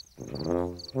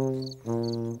I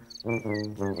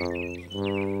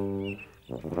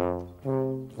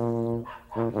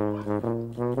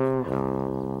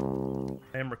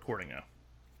am recording now.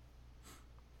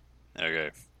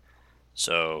 Okay.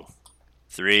 So,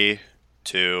 3,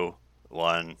 2,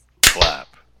 1, clap.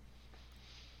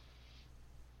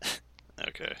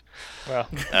 Okay. Well.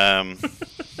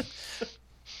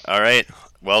 All right.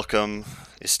 Welcome,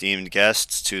 esteemed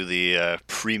guests, to the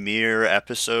premiere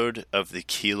episode of the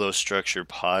Kilostructure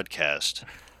podcast.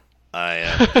 I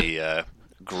am the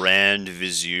grand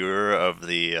vizier of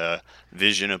the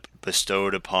vision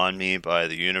bestowed upon me by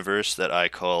the universe that I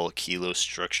call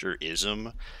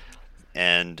Kilostructure-ism.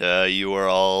 And you are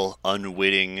all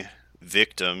unwitting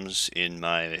victims in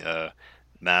my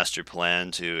master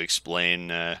plan to explain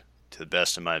to the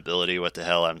best of my ability what the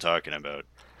hell I'm talking about.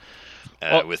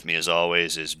 With me, as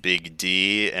always, is Big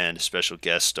D and a special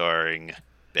guest starring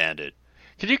Bandit.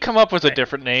 Could you come up with a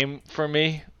different name for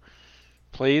me,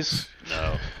 please?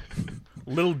 No.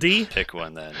 Little D? Pick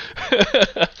one then.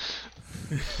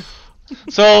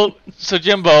 So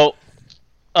Jimbo,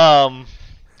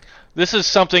 this is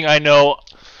something I know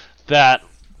that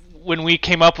when we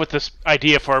came up with this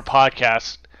idea for our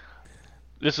podcast,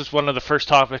 this is one of the first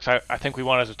topics I think we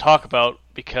wanted to talk about,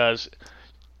 because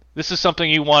this is something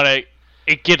you want to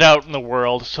get out in the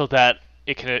world so that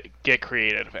it can get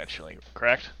created eventually,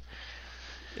 correct?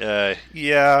 Yeah.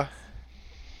 Yeah.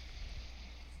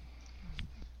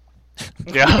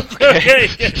 Okay.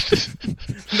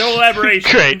 No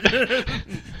elaboration. Great.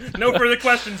 No further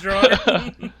questions, Your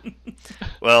Honor.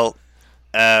 Well,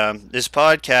 this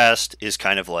podcast is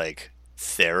kind of like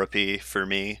therapy for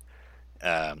me.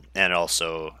 And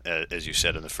also, as you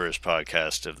said in the first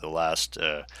podcast of the last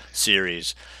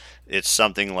series, it's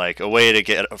something like a way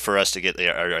for us to get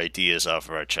our ideas off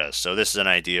of our chest. So this is an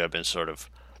idea I've been sort of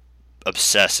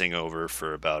obsessing over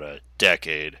for about a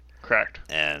decade. Correct.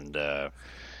 And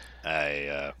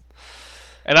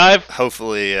I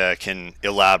hopefully can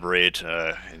elaborate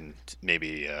and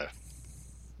maybe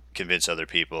convince other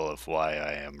people of why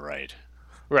I am right.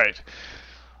 Right.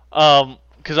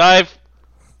 Because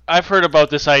I've heard about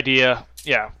this idea,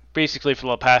 basically for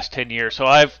the past 10 years. So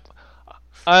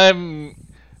I'm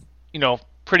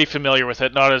pretty familiar with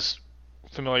it. Not as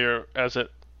familiar as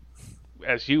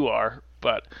you are,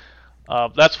 but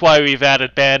that's why we've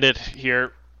added Bandit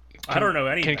here. I don't know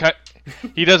anything.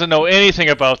 He doesn't know anything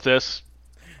about this,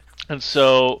 and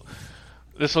so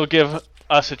this will give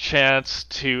us a chance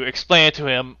to explain it to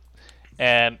him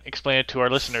and explain it to our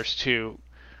listeners too,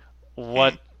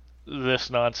 what this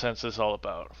nonsense is all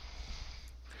about.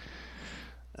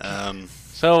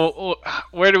 So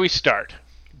where do we start?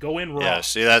 Go in raw. Yeah,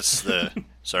 see, that's the...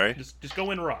 Sorry? Just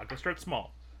go in raw. Go start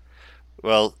small.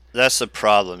 Well, that's the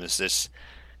problem, is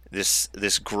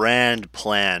this grand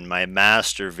plan, my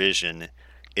master vision,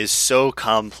 is so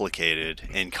complicated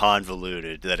and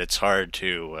convoluted that it's hard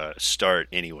to start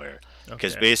anywhere.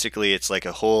 Because basically it's like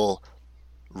a whole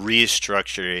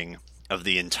restructuring of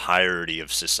the entirety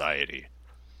of society.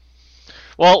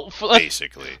 Well,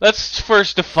 basically. Let's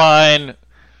first define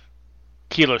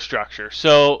kilostructure.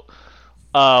 So,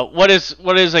 what is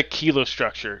a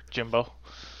kilostructure, Jimbo?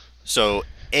 So,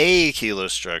 a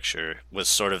kilostructure was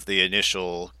sort of the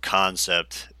initial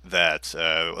concept that,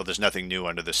 there's nothing new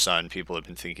under the sun. People have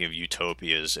been thinking of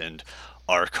utopias and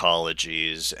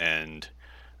arcologies and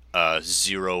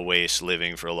zero waste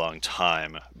living for a long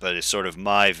time, but it's sort of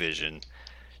my vision.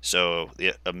 So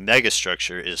a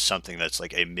megastructure is something that's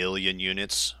like 1 million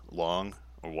units long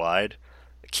or wide.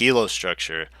 A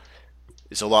kilostructure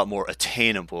is a lot more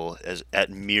attainable at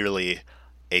merely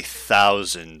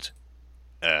 1,000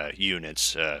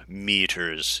 units,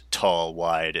 meters tall,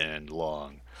 wide, and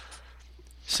long.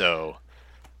 So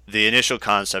the initial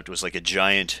concept was like a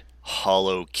giant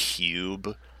hollow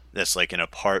cube that's like an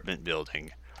apartment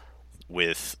building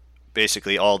with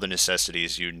basically all the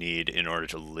necessities you need in order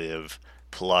to live,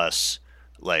 plus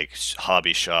like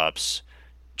hobby shops,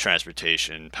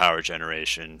 transportation, power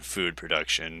generation, food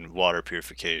production, water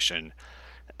purification.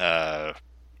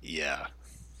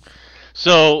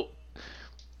 So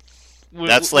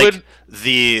that's like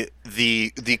the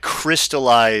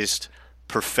crystallized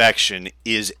perfection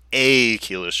is a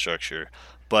kilostructure,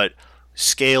 but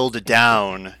scaled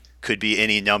down could be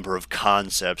any number of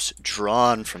concepts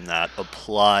drawn from that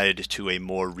applied to a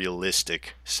more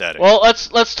realistic setting. Well,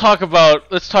 let's talk about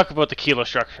the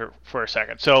kilostructure for a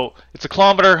second. So it's 1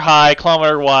 kilometer high, 1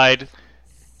 kilometer wide,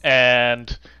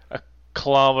 and 1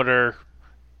 kilometer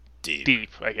deep,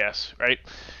 I guess, right?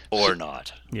 Or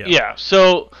not. Yeah.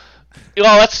 So,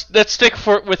 well, let's stick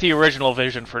with the original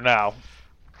vision for now.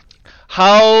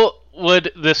 How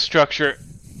would this structure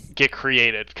get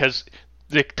created, because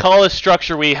the tallest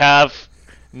structure we have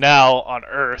now on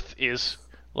Earth is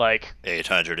like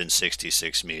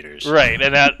 866 meters. Right,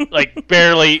 and that like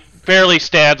barely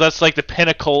stands. That's like the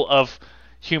pinnacle of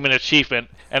human achievement,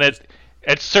 and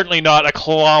it's certainly not a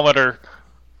kilometer.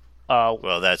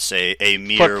 Well, that's a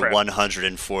mere Footprint.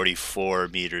 144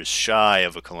 meters shy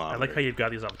of a kilometer. I like how you've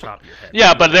got these on top of your head.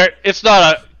 Yeah, but it's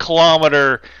not a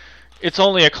kilometer. It's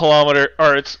only a kilometer,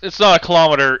 or it's not a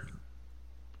kilometer.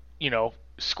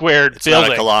 Squared It's building.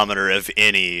 not a kilometer of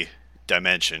any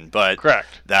dimension, but Correct.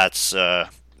 That's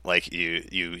like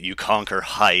you conquer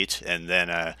height and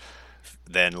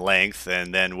then length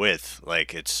and then width.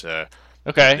 Like it's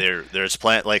Okay. there's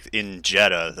plant like in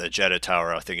Jeddah, the Jeddah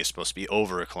Tower I think is supposed to be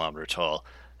over a kilometer tall,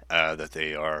 that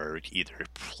they are either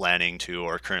planning to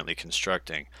or currently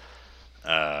constructing.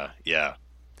 Yeah,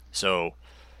 so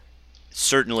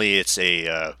certainly it's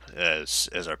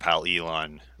as our pal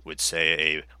Elon would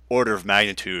say, a order of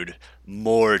magnitude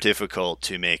more difficult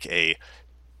to make a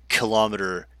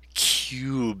kilometer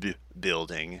cube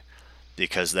building,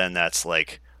 because then that's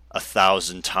like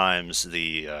 1,000 times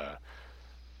the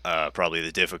probably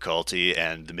the difficulty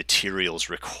and the materials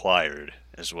required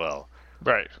as well.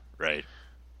 Right. Right.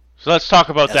 So let's talk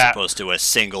about As that. opposed to a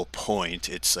single point,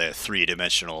 it's a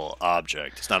three-dimensional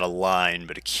object. It's not a line,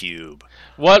 but a cube.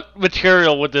 What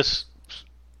material would this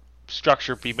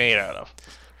structure be made out of?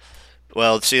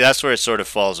 Well, see, that's where it sort of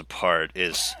falls apart.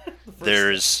 Is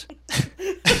there's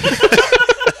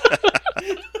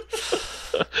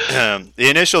the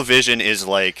initial vision is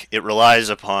like it relies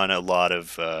upon a lot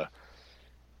of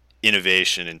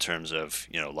innovation in terms of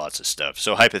lots of stuff.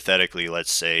 So hypothetically,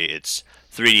 let's say it's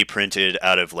 3D printed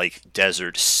out of like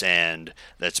desert sand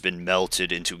that's been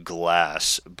melted into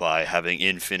glass by having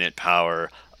infinite power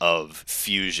of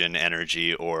fusion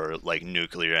energy or like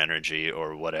nuclear energy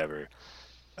or whatever.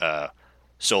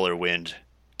 Solar, wind,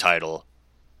 tidal,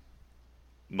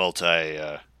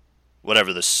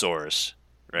 whatever the source,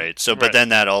 right? So, but Right. then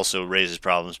that also raises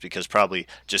problems because probably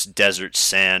just desert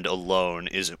sand alone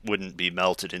wouldn't be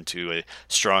melted into a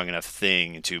strong enough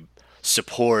thing to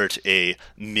support a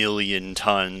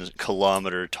 1,000,000-ton,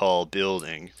 kilometer-tall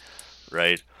building,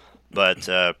 right? But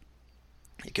it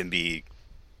can be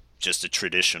just a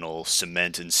traditional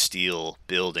cement and steel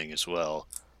building as well,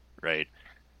 right?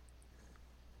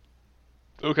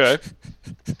 Okay.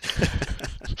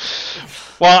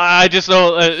 Well, I just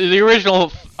know the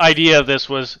original idea of this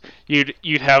was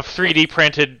you'd have 3D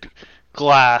printed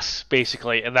glass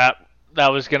basically, and that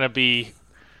was going to be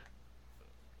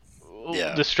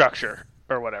the structure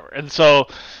or whatever. And so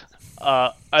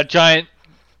a giant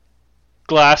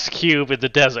glass cube in the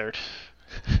desert.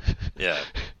 Yeah.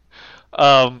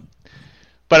 But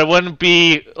it wouldn't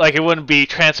be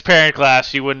transparent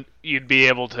glass. You'd be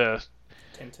able to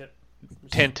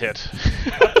tint it.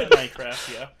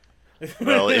 Minecraft, yeah.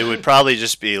 Well, it would probably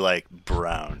just be like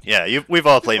brown. Yeah, we've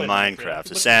all played Played Minecraft. Minecraft.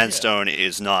 The sandstone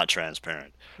is not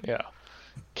transparent. Yeah.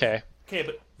 Okay. Okay,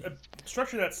 but a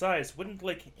structure that size, wouldn't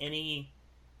like any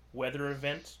weather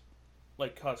event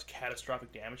like cause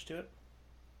catastrophic damage to it?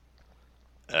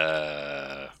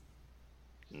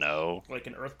 No. Like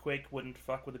an earthquake wouldn't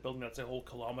fuck with a building that's a whole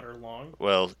kilometer long?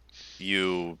 Well,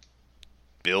 you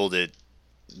build it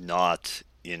not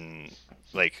in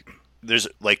like there's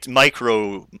like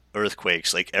micro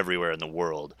earthquakes like everywhere in the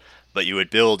world, but you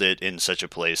would build it in such a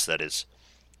place that is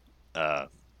it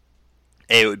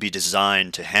would be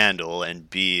designed to handle, and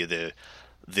B, the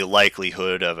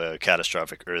likelihood of a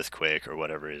catastrophic earthquake or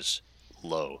whatever is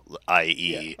low,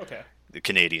 i.e. Yeah, okay. the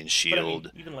Canadian But I Shield,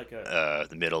 mean, even like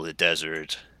the middle of the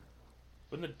desert.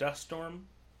 wouldn't a dust storm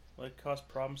like cause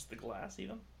problems to the glass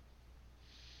even?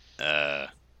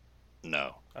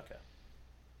 No. Okay.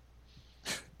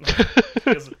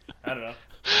 Because, I don't know.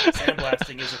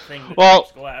 Sandblasting is a thing that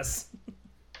damage glass.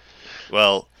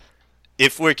 Well,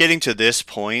 if we're getting to this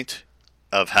point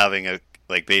of having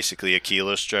basically a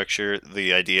kilostructure,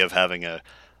 the idea of having a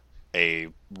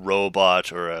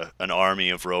robot or an army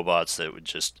of robots that would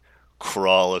just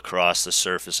crawl across the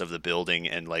surface of the building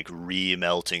and like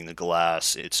re-melting the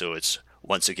glass, so it's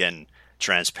once again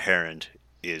transparent,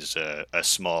 is a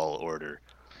small order.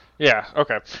 Yeah.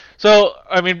 Okay. So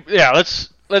I mean, yeah.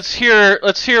 Let's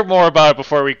hear more about it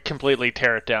before we completely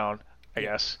tear it down, I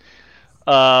guess.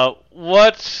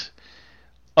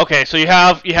 Okay, so you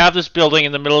have this building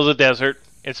in the middle of the desert.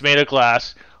 It's made of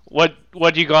glass. What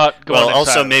do you got going? Well,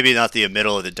 also inside? maybe not the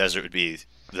middle of the desert would be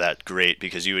that great,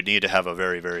 because you would need to have a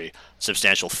very, very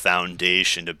substantial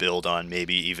foundation to build on,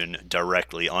 maybe even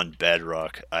directly on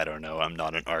bedrock. I don't know. I'm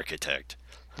not an architect.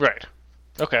 Right.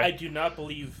 Okay. I do not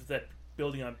believe that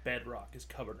building on bedrock is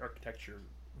covered architecture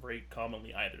very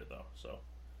commonly either, though. So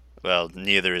Well,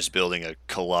 neither is building a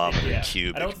kilometer yeah, I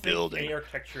cubic don't think building. any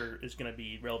architecture is going to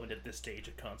be relevant at this stage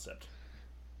of concept.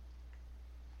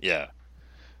 Yeah.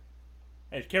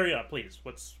 Hey, carry on, please.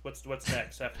 What's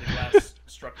next after the glass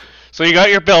structure? So you got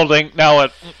your building. Now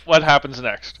what happens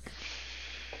next?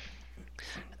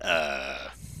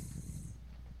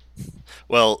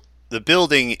 Well, the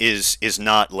building is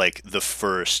not like the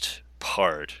first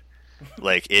part.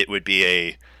 Like it would be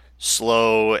a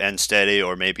slow and steady,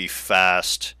 or maybe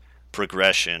fast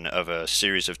progression of a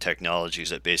series of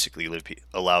technologies that basically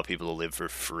allow people to live for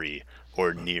free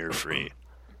or near free.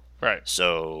 Right.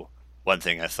 So one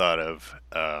thing I thought of,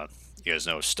 you guys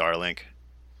know Starlink?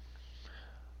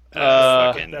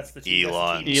 Fucking That's the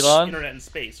Elon. internet in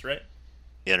space, right?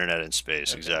 Internet in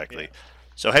space, Okay, exactly. yeah.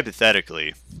 So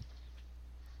hypothetically,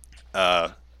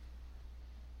 after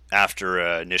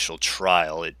an initial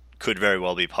trial, it could very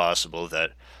well be possible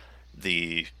that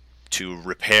to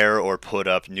repair or put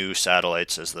up new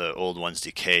satellites as the old ones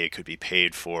decay could be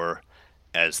paid for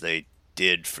as they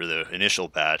did for the initial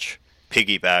batch,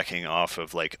 piggybacking off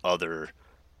of like other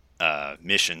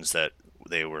missions that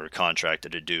they were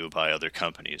contracted to do by other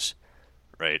companies,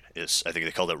 right? I think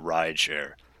they called it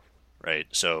rideshare, right?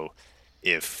 So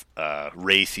if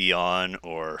Raytheon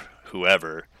or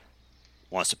whoever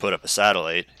wants to put up a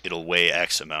satellite, it'll weigh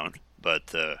X amount, but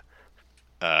the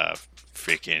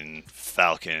freaking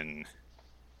Falcon,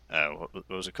 what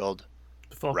was it called?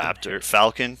 Raptor,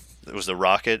 Falcon. It was the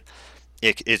rocket.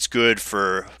 It's good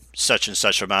for such and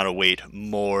such amount of weight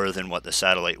more than what the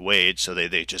satellite weighed, so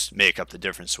they just make up the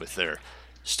difference with their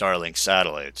Starlink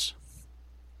satellites.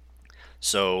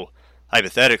 So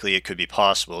hypothetically, it could be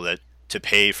possible that to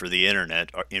pay for the internet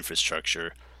or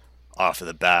infrastructure off of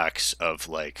the backs of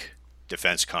like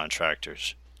defense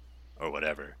contractors or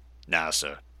whatever,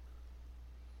 NASA.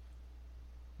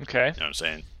 Okay. You know what I'm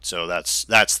saying? So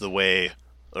that's the way,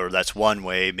 or that's one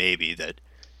way maybe that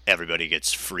everybody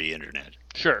gets free internet.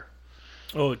 Sure.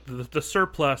 Oh, the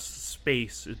surplus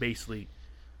space is basically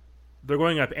they're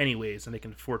going up anyways, and they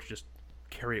can afford to just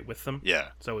carry it with them. Yeah.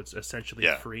 So it's essentially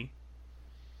Yeah. free.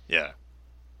 Yeah.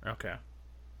 Okay.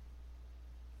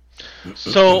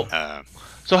 So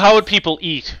so how would people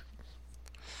eat?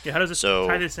 Yeah. How does it So-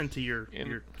 tie this into your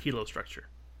kilo structure?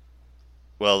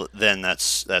 Well, then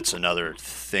that's another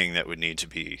thing that would need to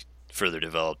be further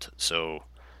developed. So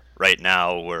right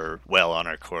now we're well on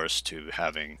our course to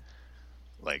having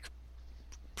like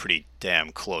pretty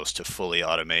damn close to fully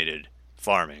automated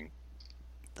farming,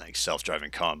 like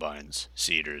self-driving combines,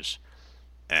 seeders,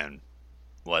 and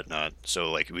whatnot.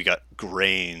 So like we got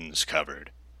grains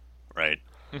covered, right?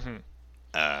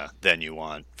 Mm-hmm. Then you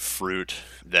want fruit,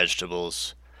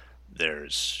 vegetables.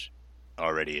 There's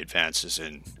already advances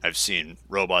in, I've seen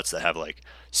robots that have like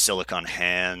silicon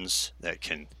hands that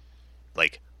can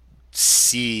like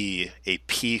see a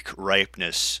peak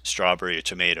ripeness strawberry or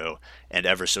tomato and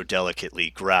ever so delicately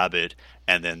grab it,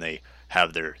 and then they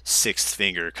have their sixth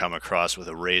finger come across with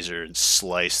a razor and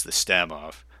slice the stem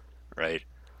off, right?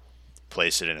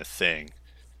 Place it in a thing.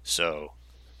 So,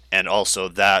 and also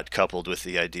that coupled with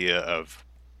the idea of,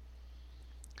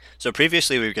 so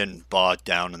previously we've been bogged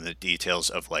down in the details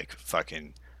of like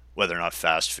fucking whether or not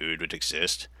fast food would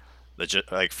exist, but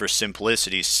just like for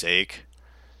simplicity's sake,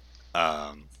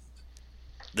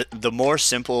 the more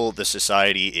simple the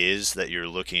society is that you're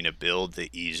looking to build, the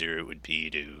easier it would be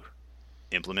to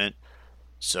implement.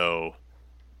 So,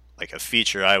 like a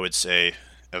feature I would say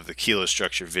of the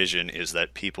Kilostructure vision is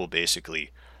that people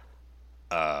basically,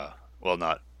 well,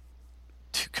 not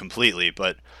completely,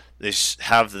 but they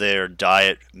have their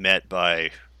diet met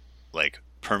by like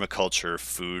permaculture,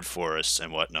 food forests,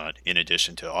 and whatnot, in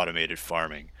addition to automated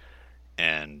farming.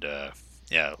 And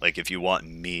yeah, like if you want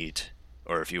meat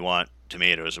or if you want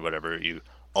tomatoes or whatever,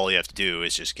 all you have to do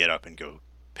is just get up and go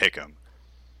pick them.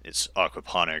 It's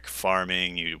aquaponic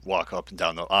farming. You walk up and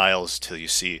down the aisles till you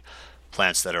see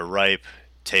plants that are ripe,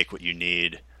 take what you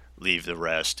need, leave the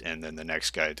rest, and then the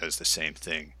next guy does the same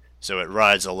thing. So it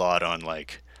rides a lot on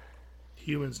like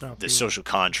Humans not the being social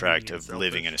contract greedy of and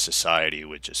living in a society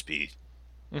would just be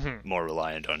Mm-hmm. more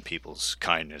reliant on people's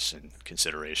kindness and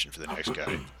consideration for the next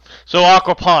guy. So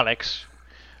aquaponics.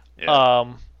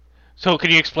 Yeah. So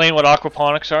can you explain what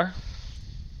aquaponics are?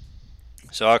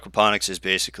 So aquaponics is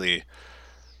basically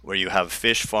where you have a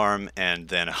fish farm and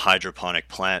then a hydroponic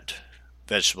plant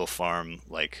vegetable farm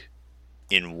like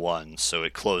in one. So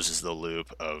it closes the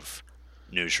loop of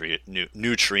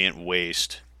nutrient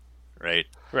waste, right?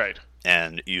 Right.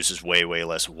 And uses way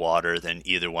less water than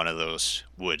either one of those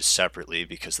would separately,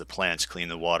 because the plants clean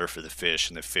the water for the fish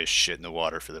and the fish shit in the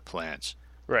water for the plants.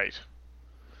 Right.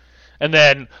 And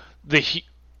then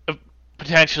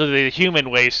potentially the human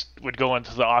waste would go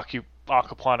into the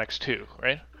aquaponics too,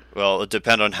 right? Well, it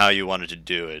depends on how you wanted to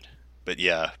do it, but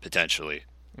yeah, potentially.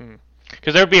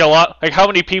 Because there'd be a lot. Like, how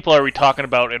many people are we talking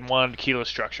about in one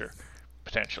kilostructure,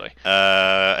 potentially?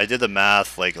 I did the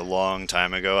math like a long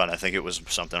time ago, and I think it was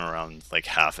something around like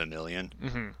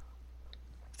 500,000.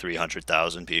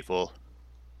 300,000 people.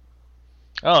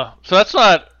 Oh, so that's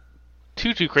not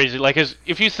too crazy. Like,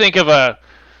 if you think of a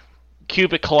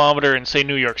cubic kilometer in, say,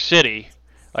 New York City,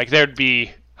 like, there'd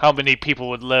be how many people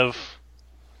would live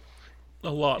A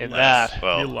lot in less. that?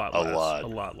 Well, a lot a less. lot. A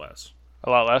lot less. A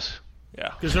lot less?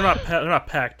 Yeah. Because they're not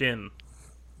packed in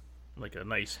like a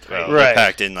nice tight. Well, Right. they're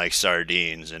packed in like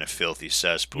sardines in a filthy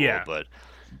cesspool, Yeah. but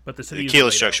But the the city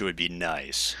kilostructure would be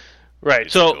nice. Right.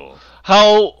 It's So, cool.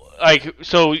 how, like,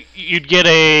 so you'd get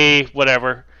an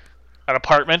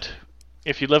apartment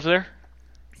if you live there?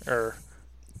 Or,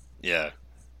 Yeah.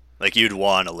 Like, you'd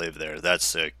want to live there.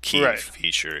 That's the key Right.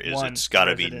 feature, is One it's got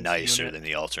to be residence nicer unit. than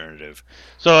the alternative.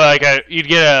 so, like, you'd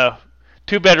get a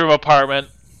 2-bedroom apartment,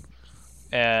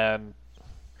 and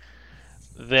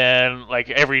then, like,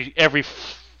 every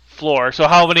floor. So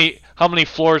how many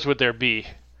floors would there be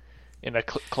in a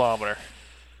kilometer?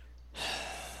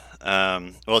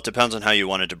 Well, it depends on how you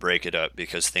wanted to break it up,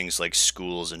 because things like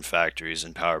schools and factories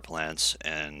and power plants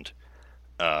and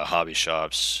hobby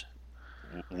shops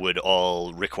would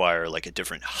all require like a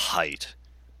different height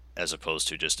as opposed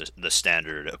to just the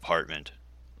standard apartment.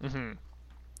 Mm-hmm.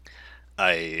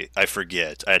 I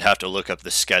forget. I'd have to look up the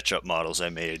SketchUp models I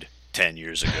made 10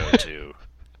 years ago to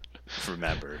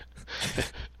remember.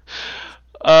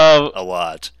 A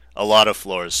lot of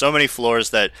floors. So many floors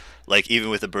that, like, even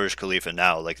with the Burj Khalifa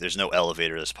now, like, there's no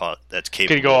elevator that's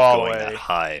capable go of all the going way. that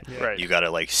high. Yeah. Right. You gotta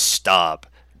like stop,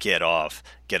 get off,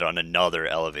 get on another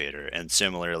elevator, and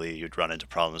similarly, you'd run into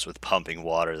problems with pumping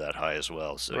water that high as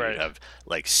well. So Right. you'd have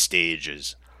like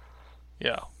stages.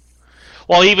 Yeah.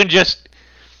 Well, even just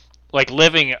like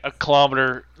living a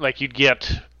kilometer, like you'd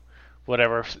get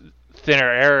thinner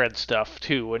air and stuff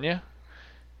too, wouldn't you?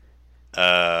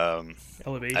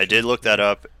 elevation. I did look that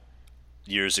up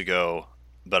years ago,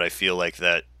 but I feel like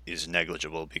that is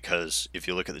negligible, because if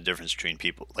you look at the difference between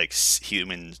people like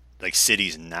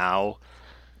cities now,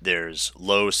 there's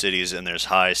low cities and there's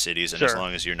high cities, and as Sure.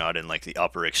 long as you're not in like the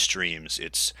upper extremes,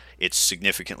 it's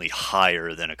significantly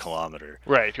higher than a kilometer.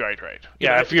 Right. Yeah,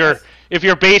 Yeah, if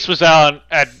your base was at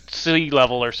sea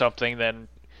level or something, then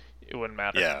it wouldn't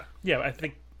matter. Yeah. Yeah, I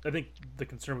think the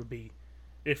concern would be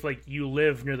if like you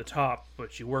live near the top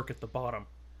but you work at the bottom.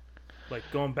 Like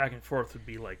going back and forth would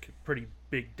be like a pretty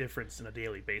big difference in a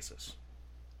daily basis.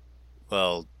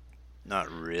 Well, not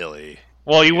really.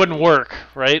 Well, you wouldn't work,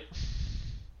 right?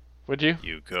 Would you?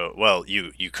 You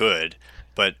could,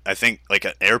 but I think like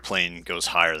an airplane goes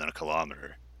higher than a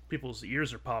kilometer. People's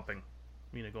ears are popping,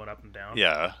 going up and down.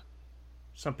 Yeah.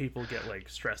 Some people get like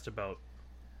stressed about,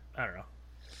 I don't know.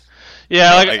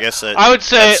 Yeah, like I guess I would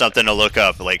say. that's something to look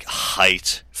up, like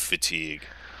height fatigue,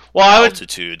 Well, I would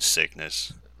altitude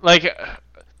sickness. like.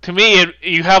 To me,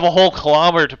 you have a whole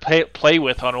kilometer to play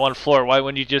with on one floor. Why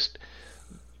wouldn't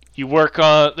you work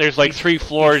on? There's like 3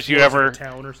 floors you Floors in ever. a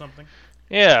town or something.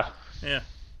 Yeah. Yeah.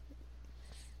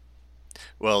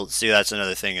 Well, see, that's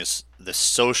another thing, is the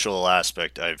social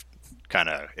aspect I've kind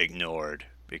of ignored,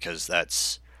 because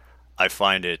I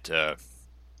find it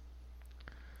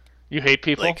You hate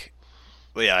people. like,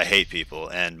 well, yeah, I hate people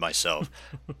and myself,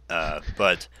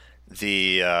 but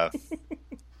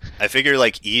I figure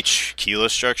like each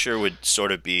kilostructure would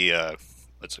sort of be a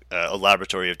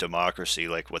laboratory of democracy,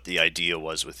 like what the idea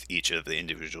was with each of the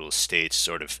individual states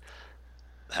sort of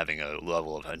having a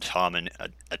level of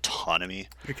autonomy.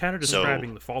 You're kind of So-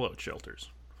 describing the Fallout shelters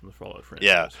from the Fallout franchise.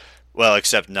 Yeah, well,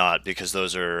 except not, because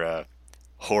those are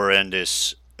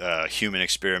horrendous human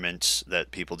experiments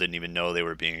that people didn't even know they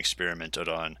were being experimented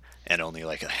on, and only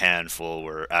like a handful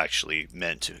were actually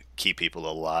meant to keep people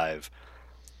alive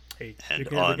Hey, and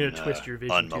they're gonna twist your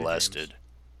vision unmolested. too, James.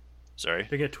 Sorry?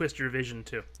 They're gonna twist your vision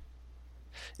too.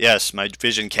 Yes, my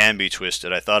vision can be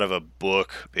twisted. I thought of a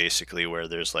book basically where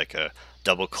there's like a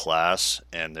double class,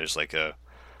 and there's like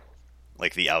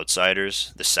the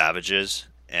outsiders, the savages,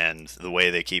 and the way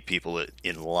they keep people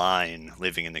in line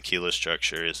living in the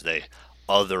kilostructure is they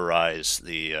otherize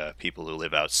the people who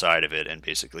live outside of it, and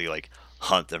basically like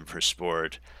hunt them for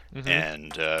sport.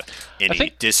 And any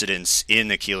think- dissidents in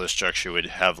the kilostructure would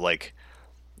have like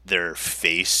their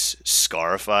face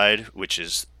scarified, which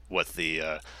is what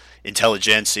the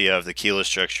intelligentsia of the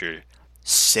kilostructure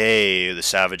say the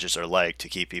savages are like, to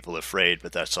keep people afraid,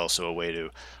 but that's also a way to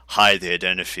hide the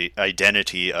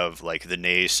identity of like the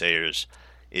naysayers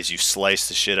is you slice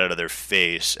the shit out of their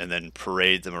face and then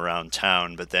parade them around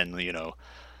town, but then,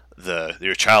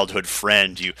 your childhood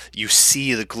friend, you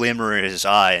see the glimmer in his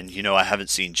eye, and I haven't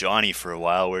seen Johnny for a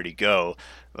while. Where'd he go?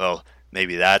 Well,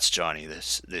 maybe that's Johnny,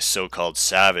 this so-called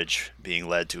savage being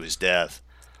led to his death.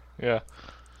 Yeah.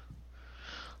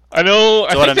 I know.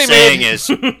 So what I'm saying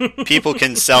is, people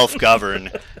can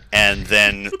self-govern, and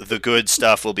then the good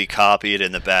stuff will be copied,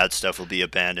 and the bad stuff will be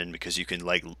abandoned because you could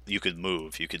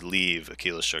move, you could leave a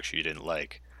Kilostructure you didn't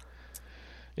like.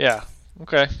 Yeah.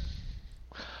 Okay.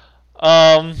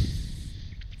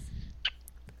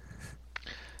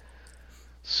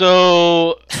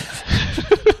 So.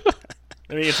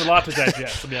 I mean, it's a lot to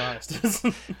digest, to be honest.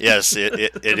 Yes, it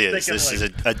is. This is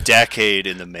a decade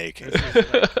in the making.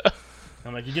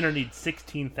 I'm like, you're gonna need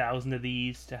 16,000 of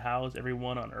these to house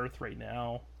everyone on Earth right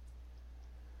now.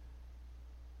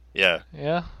 Yeah.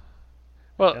 Yeah.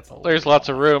 Well, there's lots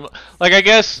of room. Like, I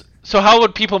guess. So, how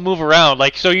would people move around?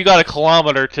 Like, so you got a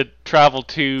kilometer to travel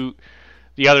to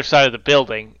the other side of the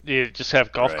building. Do you just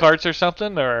have golf carts or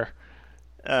something, or?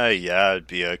 Yeah, it'd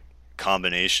be a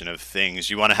combination of things.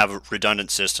 You want to have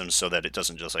redundant systems so that it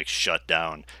doesn't just like shut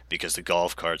down because the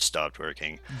golf cart stopped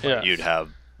working. Yeah. You'd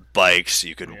have bikes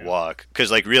you could walk,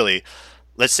 because like really,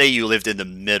 let's say you lived in the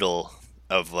middle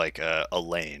of like a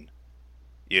lane.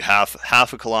 You have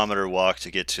half a kilometer walk to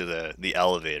get to the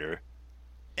elevator,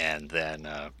 and then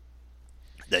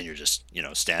you're just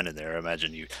standing there.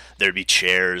 Imagine there'd be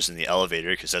chairs in the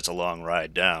elevator because that's a long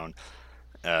ride down.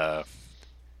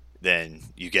 Then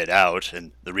you get out,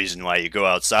 and the reason why you go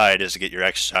outside is to get your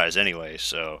exercise anyway.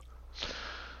 So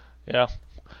yeah.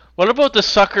 What about the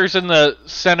suckers in the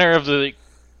center of the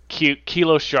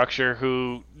Kilostructure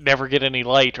who never get any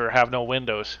light or have no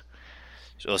windows?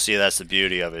 So see, that's the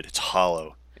beauty of it. It's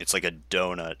hollow. It's like a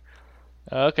donut.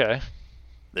 Okay.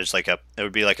 There's it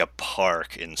would be like a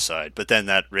park inside. But then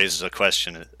that raises a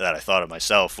question that I thought of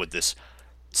myself. Would this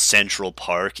central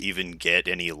park even get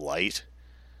any light?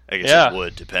 I guess it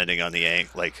would, depending on the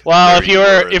angle. Like, well, if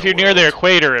you're near the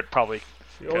equator, it probably.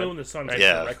 Only when the sun's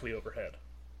directly overhead.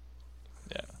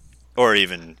 Yeah. Or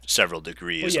even several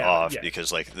degrees off,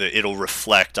 because like it'll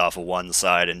reflect off of one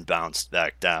side and bounce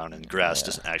back down, and grass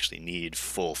doesn't actually need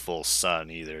full sun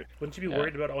either. Wouldn't you be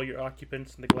worried about all your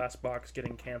occupants in the glass box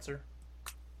getting cancer?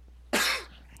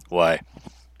 Why?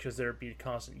 Because there'd be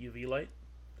constant UV light.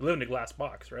 You live in a glass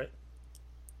box, right?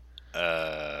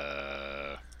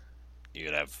 You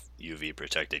could have UV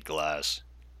protected glass.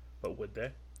 But would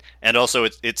they? And also,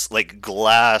 it's like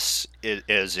glass,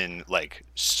 as in like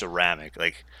ceramic.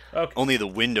 Like only the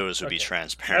windows would be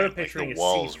transparent. Like the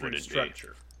walls wouldn't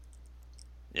structure.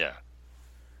 Be. Yeah,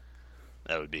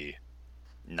 that would be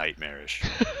nightmarish.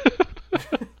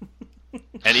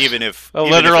 And even if a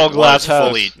literal glass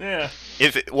house,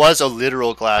 if it was a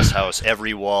literal glass house,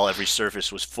 every wall, every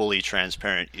surface was fully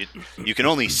transparent. You can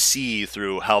only see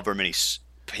through however many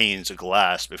panes of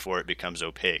glass before it becomes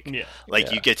opaque.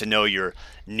 You get to know your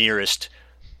nearest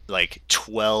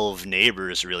 12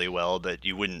 neighbors really well, but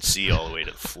you wouldn't see all the way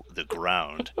to the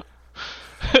ground.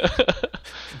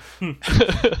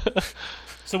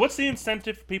 So what's the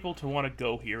incentive for people to want to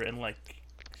go here and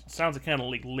sounds like kind of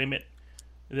limit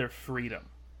their freedom?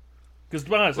 Because to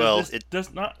be honest, it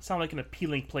does not sound like an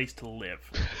appealing place to live.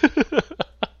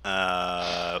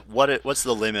 What's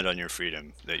the limit on your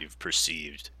freedom that you've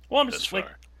perceived? Well, I'm just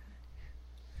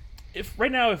if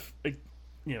right now,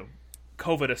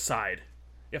 COVID aside,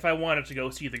 if I wanted to go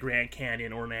see the Grand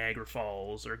Canyon or Niagara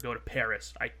Falls or go to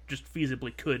Paris, I just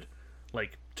feasibly could,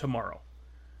 tomorrow.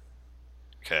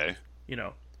 Okay.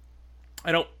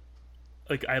 I don't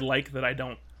I like that I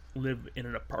don't live in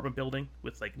an apartment building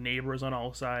with neighbors on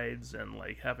all sides and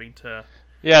having to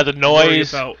the noise worry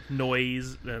about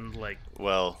noise and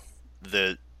well,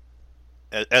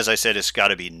 as I said, it's got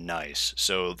to be nice.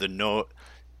 So the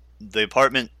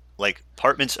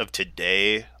apartments of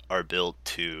today are built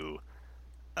to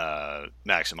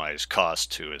maximize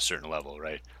cost to a certain level,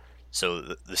 right? So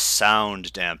the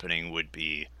sound dampening would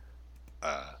be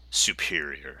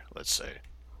superior, let's say.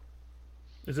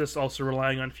 Is this also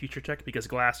relying on future tech? Because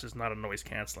glass is not a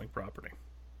noise-canceling property.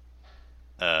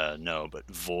 No, but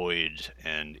void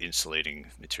and insulating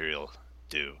material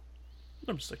do.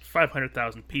 I'm just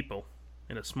 500,000 people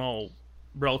in a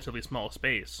relatively small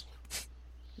space.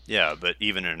 Yeah, but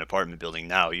even in an apartment building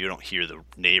now, you don't hear the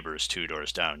neighbors 2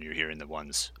 doors down. You're hearing the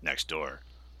ones next door.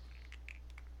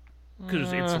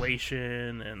 Because there's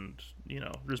insulation and,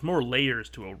 there's more layers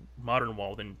to a modern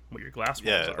wall than what your glass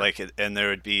walls are. Yeah, and there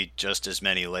would be just as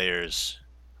many layers,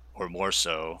 or more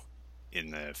so,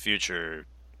 in the future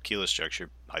Kilostructure,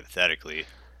 hypothetically,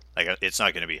 like it's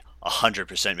not going to be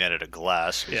 100% made out of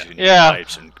glass because you need Yeah.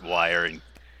 pipes and wire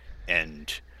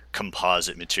and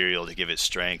composite material to give it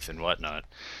strength and whatnot.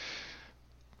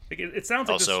 Like, it sounds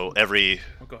like Also, this... every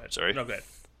Oh, go ahead. sorry, No, go ahead.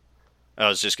 I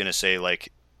was just going to say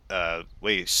like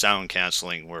way sound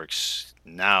canceling works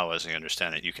now, as I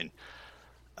understand it, you can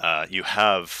you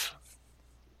have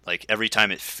like every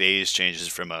time it phase changes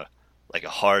from a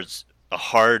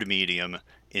hard medium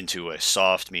into a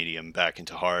soft medium back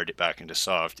into hard back into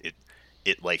soft,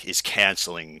 it like is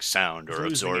canceling sound or Losing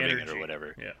absorbing energy. it or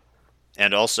whatever. Yeah.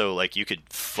 And also like you could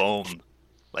foamatize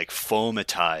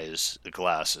the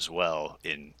glass as well,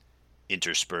 in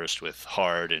interspersed with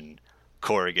hard and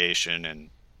corrugation and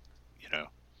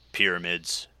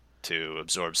pyramids to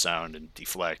absorb sound and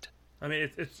deflect. I mean,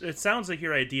 it sounds like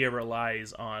your idea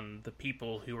relies on the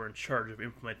people who are in charge of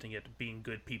implementing it being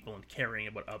good people and caring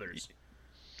about others.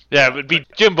 Yeah, it would be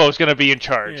Jimbo's going to be in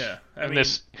charge. Yeah, in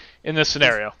this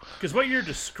scenario. Because what you're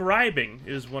describing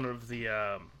is one of the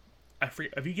I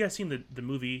forget, have you guys seen the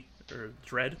movie or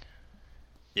Dread?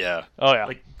 Yeah. Oh yeah.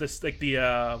 Like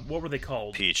the what were they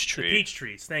called? Peach tree. The peach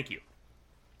trees. Thank you.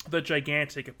 The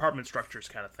gigantic apartment structures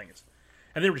kind of things,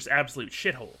 and they were just absolute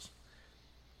shitholes.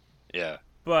 Yeah.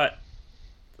 But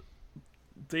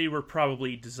they were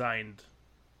probably designed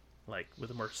like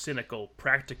with a more cynical,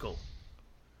 practical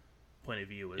point of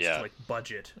view as to like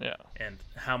budget and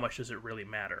how much does it really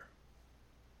matter.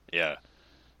 Yeah.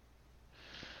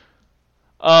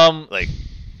 Um, Like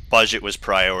budget was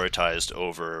prioritized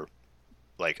over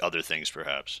like other things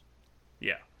perhaps.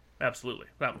 Yeah, absolutely.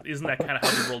 Now, isn't that kind of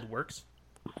how the world works?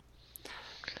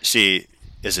 See,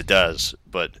 as it does,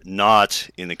 but not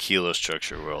in the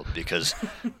Kilostructure world, because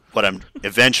what I'm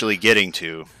eventually getting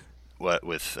to, what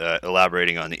with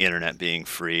elaborating on the internet being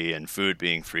free and food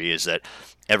being free, is that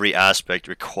every aspect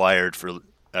required for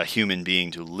a human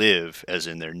being to live, as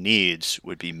in their needs,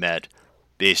 would be met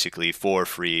basically for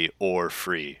free or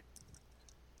free.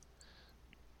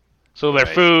 So they're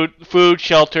Right. food,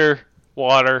 shelter,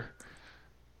 water,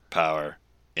 Power,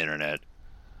 internet.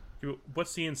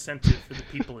 What's the incentive for the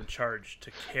people in charge to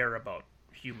care about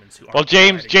humans who aren't? Well,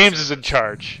 James providing is in service?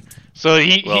 charge, so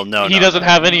he No, doesn't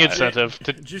have any no. incentive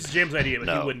to. Just James' idea, but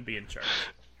No. he wouldn't be in charge.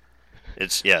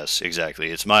 It's yes, exactly.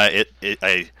 It's my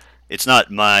it's not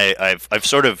my I've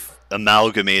sort of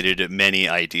amalgamated many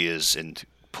ideas and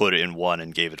put it in one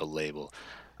and gave it a label.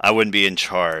 I wouldn't be in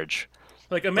charge.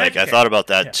 Like imagine, I thought about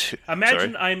that too.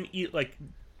 Imagine Sorry? I'm like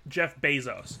Jeff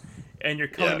Bezos, and you're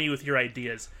coming to Yeah. me with your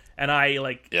ideas, and I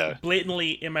Yeah.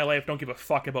 blatantly in my life don't give a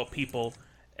fuck about people,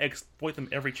 exploit them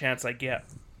every chance I get.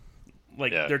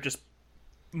 Like Yeah. they're just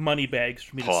money bags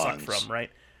for me to Pawns. suck from,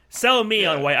 right? Sell me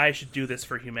Yeah. on why I should do this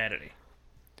for humanity.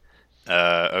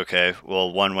 Okay.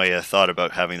 Well, one way I thought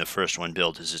about having the first one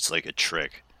built is it's like a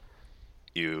trick.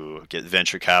 You get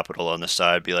venture capital on the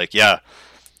side, be like, yeah,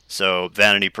 so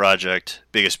vanity project,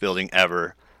 biggest building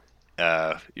ever.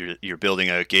 You're building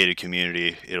a gated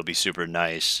community. It'll be super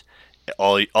nice.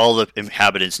 All the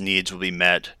inhabitants' needs will be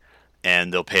met,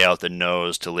 and they'll pay out the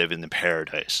nose to live in the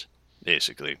paradise,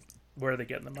 basically. Where are they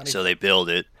getting the money? So they build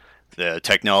it. The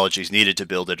technologies needed to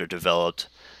build it are developed,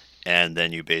 and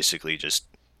then you basically just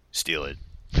steal it.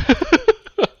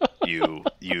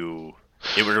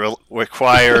 It would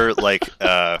require like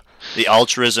the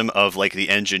altruism of like the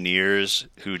engineers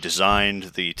who designed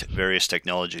the various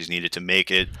technologies needed to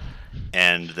make it,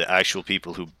 and the actual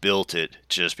people who built it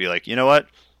to just be like, you know what,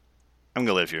 I'm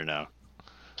gonna live here now.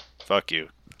 Fuck you.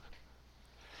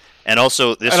 And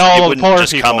also, this And all it the wouldn't poor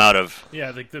just come people. out of. Yeah,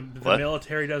 like the What?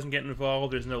 military doesn't get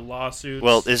involved. There's no lawsuits.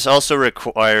 Well, this also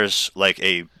requires like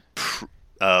a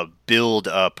build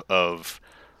up of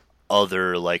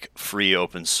other like free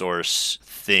open source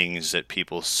things that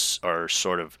people are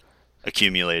sort of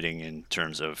accumulating in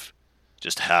terms of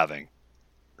just having,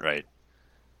 right?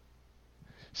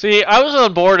 See, I was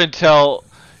on board until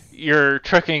you're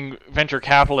tricking venture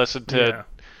capitalists into.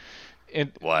 Yeah.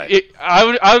 Why?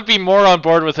 I would be more on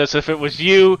board with this if it was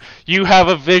you. You have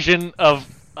a vision of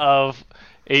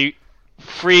a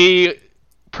free,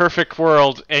 perfect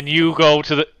world, and you go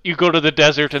to the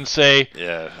desert and say,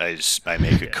 Yeah, I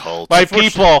make a cult. "My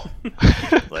people."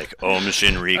 Like Om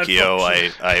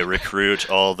Shinrikyo, I recruit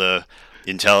all the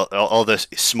all the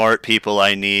smart people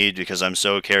I need because I'm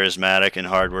so charismatic and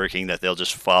hardworking that they'll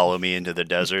just follow me into the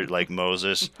desert like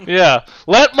Moses. Yeah,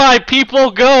 let my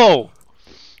people go.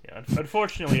 Yeah,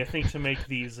 unfortunately, I think to make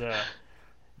these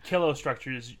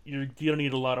Kilostructures, you don't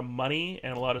need a lot of money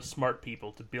and a lot of smart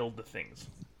people to build the things.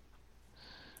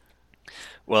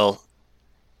 Well,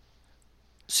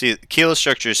 see,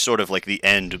 Kilostructure is sort of like the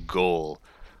end goal,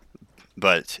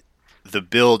 but the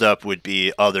build-up would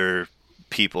be other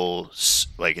people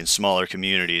like in smaller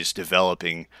communities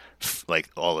developing like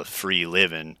all the free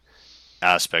living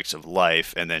aspects of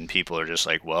life, and then people are just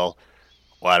like, well,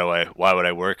 why would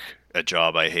I work a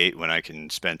job I hate when I can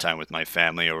spend time with my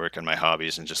family or work on my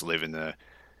hobbies and just live in the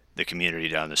community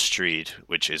down the street,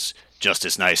 which is just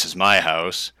as nice as my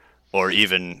house, or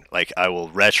even like I will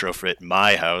retrofit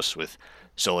my house with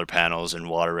solar panels and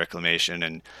water reclamation,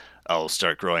 and I'll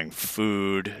start growing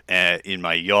food in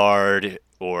my yard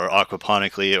or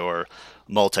aquaponically or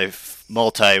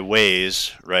multi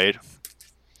ways, right?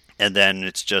 And then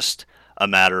it's just a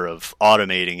matter of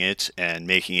automating it and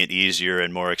making it easier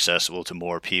and more accessible to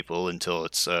more people until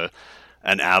it's an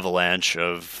avalanche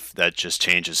of that just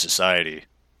changes society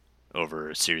over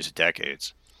a series of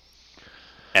decades.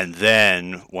 And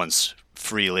then once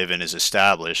free living is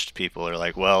established, people are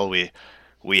like, well,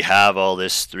 we have all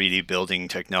this 3D building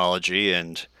technology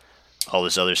and all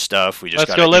this other stuff. We just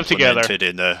got to implement it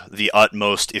in the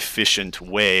utmost efficient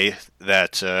way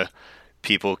that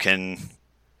people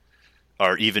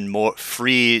are even more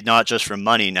free, not just from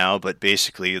money now, but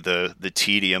basically the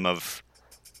tedium of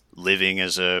living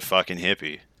as a fucking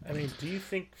hippie. I mean, do you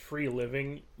think free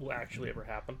living will actually ever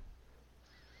happen?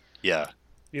 Yeah.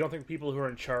 You don't think people who are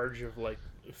in charge of like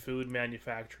food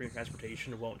manufacturing,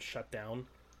 transportation won't shut down?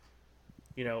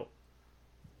 You know,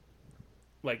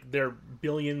 like their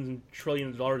billions and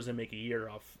trillions of dollars they make a year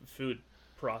off food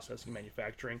processing,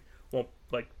 manufacturing, won't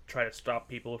like try to stop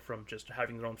people from just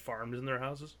having their own farms in their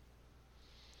houses?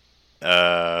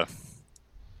 I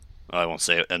won't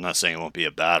say. I'm not saying it won't be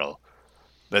a battle,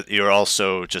 but you're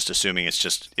also just assuming it's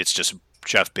just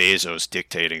Jeff Bezos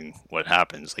dictating what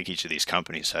happens. Like each of these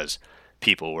companies has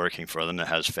people working for them that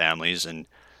has families and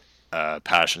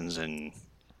passions and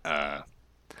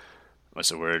what's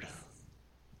the word?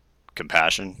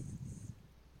 Compassion.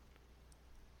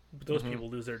 But those people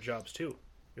lose their jobs too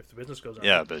if the business goes on.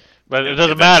 Yeah, but it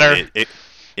doesn't matter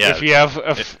yeah, if you have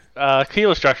a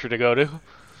Kilostructure to go to.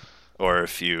 Or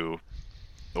if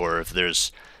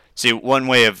there's, see, one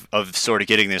way of sort of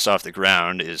getting this off the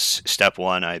ground is step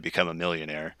one, I become a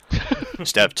millionaire.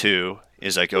 Step two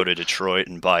is I go to Detroit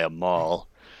and buy a mall.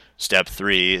 Step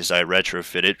three is I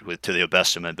retrofit it to the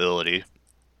best of my ability,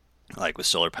 like with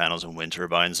solar panels and wind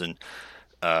turbines and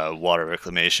water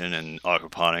reclamation and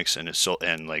aquaponics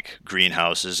and like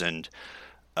greenhouses and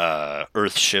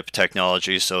earthship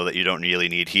technology, so that you don't really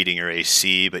need heating or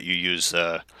AC, but you use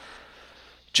not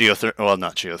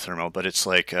geothermal, but it's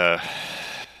like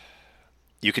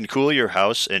you can cool your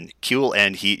house and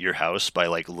heat your house by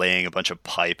like laying a bunch of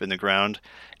pipe in the ground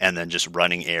and then just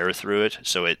running air through it,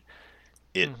 so it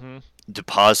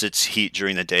deposits heat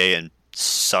during the day and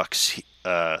sucks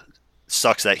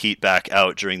that heat back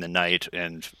out during the night,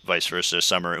 and vice versa,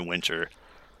 summer and winter,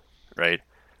 right?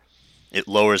 It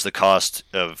lowers the cost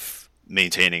of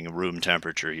maintaining room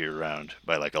temperature year round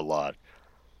by like a lot.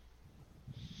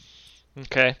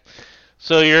 Okay,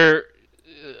 so you're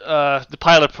the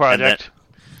pilot project.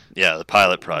 The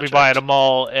pilot project. We buying a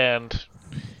mall and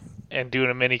doing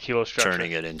a mini Kilostructure.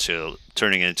 Turning it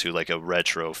into like a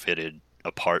retrofitted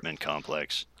apartment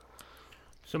complex.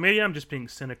 So maybe I'm just being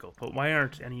cynical, but why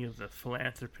aren't any of the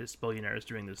philanthropist billionaires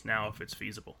doing this now if it's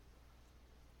feasible?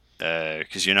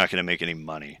 Because you're not going to make any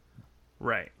money.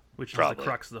 Right, which Probably. is the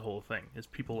crux of the whole thing, is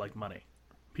people like money.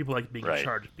 People like being Right. in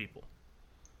charge of people.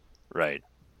 Right.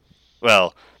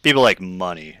 Well, people like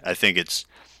money. I think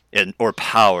or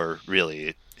power,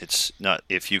 really. It's not,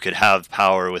 if you could have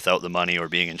power without the money or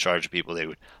being in charge of people, they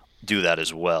would do that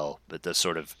as well. But that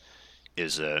sort of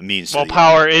is a means to the end,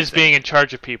 power I is think. being in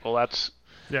charge of people. That's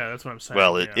That's what I'm saying.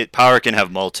 Well, power can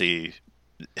have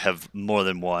more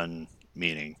than one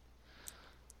meaning.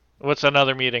 what's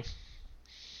another meeting?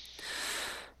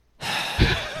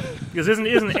 Because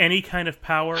isn't any kind of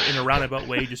power in a roundabout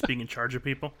way just being in charge of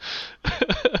people?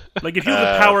 Like if you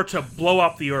have the power to blow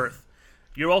up the earth,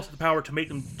 you're also the power to make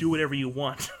them do whatever you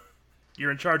want.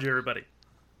 You're in charge of everybody.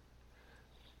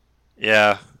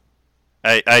 Yeah.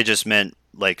 I just meant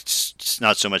like it's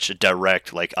not so much a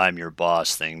direct like I'm your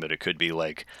boss thing, but it could be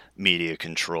like media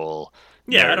control.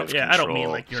 I don't mean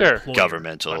like your employer,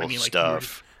 governmental but I mean, like,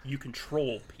 stuff. You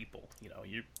control people.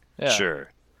 You. Yeah. Sure.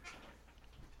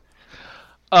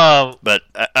 Um, But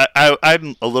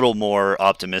I'm a little more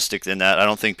optimistic than that. I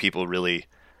don't think people really.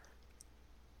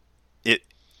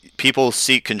 People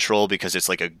seek control because it's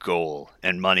like a goal,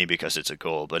 and money because it's a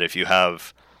goal. But if you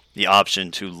have the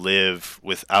option to live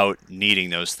without needing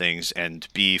those things and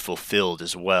be fulfilled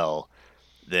as well,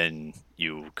 then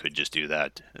you could just do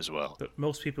that as well. But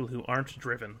most people who aren't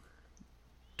driven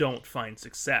don't find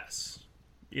success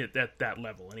at that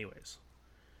level, anyways.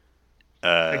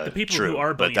 Like the people True, who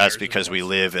are but that's billionaires are the because we ones-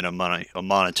 live in a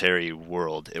monetary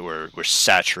world. We're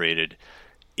saturated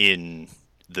in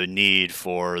the need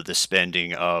for the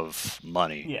spending of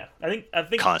money Yeah, I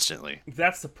think constantly.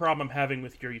 that's the problem I'm having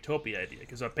with your utopia idea.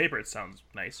 Because on paper it sounds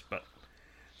nice, but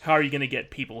how are you going to get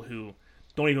people who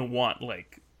don't even want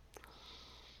like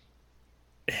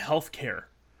healthcare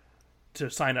to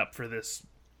sign up for this,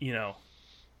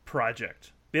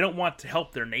 project? They don't want to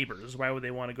help their neighbors. Why would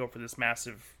they want to go for this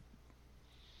massive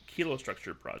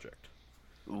Kilostructure project?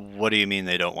 What do you mean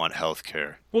they don't want health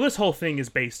care? Well, this whole thing is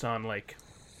based on like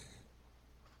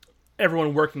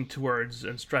everyone working towards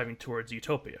and striving towards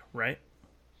utopia, right?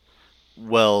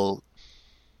 Well,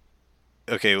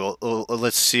 okay, well,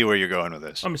 let's see where you're going with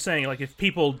this. I'm saying like if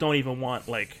people don't even want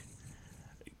like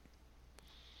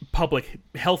public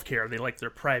health care, they like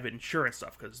their private insurance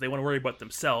stuff because they want to worry about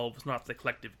themselves, not the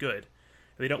collective good.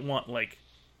 They don't want like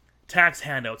tax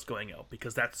handouts going out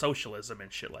because that's socialism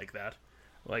and shit like that.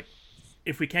 Like,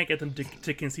 if we can't get them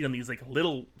to concede on these like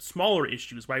little smaller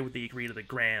issues, why would they agree to the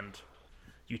grand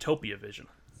utopia vision?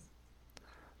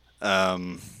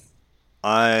 I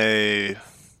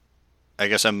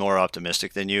guess I'm more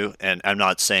optimistic than you, and I'm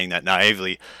not saying that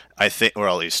naively. I think, or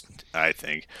at least I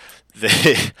think,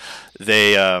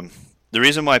 the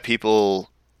reason why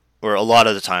people, or a lot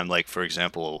of the time, like for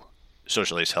example,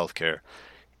 socialized healthcare,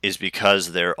 is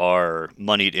because there are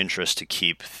moneyed interests to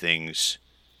keep things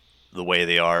the way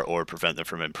they are or prevent them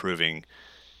from improving.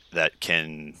 That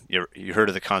can, you heard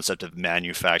of the concept of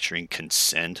manufacturing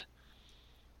consent?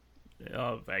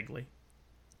 Vaguely.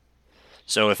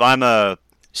 So if I'm a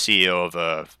CEO of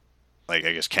a, like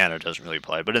I guess Canada doesn't really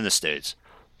apply, but in the States,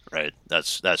 right?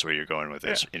 That's where you're going with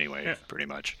this anyway, pretty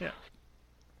much. Yeah.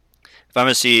 If I'm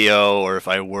a CEO or if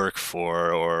I work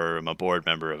for or I'm a board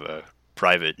member of a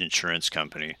private insurance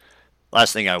company,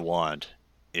 last thing I want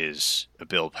is a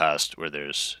bill passed where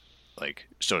there's like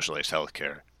socialized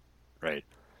healthcare, right?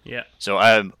 Yeah. So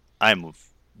I'm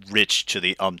rich to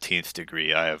the umpteenth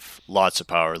degree. I have lots of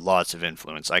power, lots of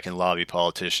influence. I can lobby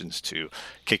politicians to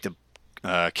kick the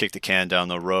can down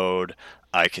the road.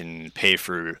 I can pay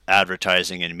for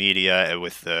advertising and media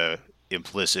with the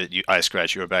implicit I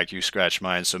scratch your back, you scratch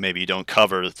mine, so maybe you don't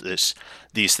cover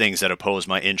these things that oppose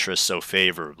my interests so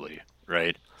favorably,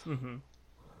 right? Mm-hmm.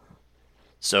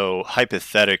 So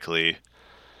hypothetically,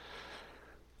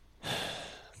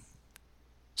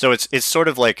 so it's sort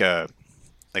of like a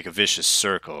vicious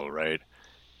circle, right?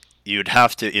 You'd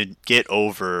have to get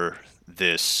over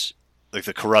this, like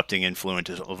the corrupting influence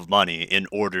of money, in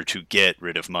order to get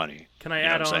rid of money. Can I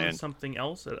add on something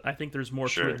else? I think there's more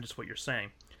to it than just what you're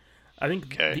saying. I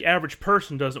think the average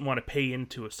person doesn't want to pay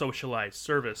into a socialized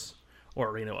service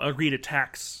or agree to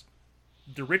tax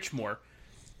the rich more,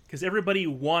 because everybody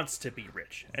wants to be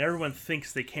rich and everyone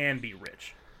thinks they can be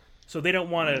rich, so they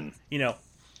don't want to.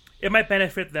 It might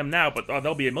benefit them now, but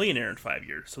they'll be a millionaire in 5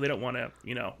 years, so they don't want to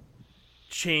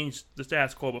change the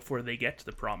status quo before they get to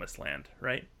the promised land,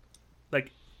 right?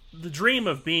 Like the dream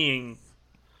of being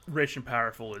rich and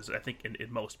powerful is, I think, in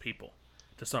most people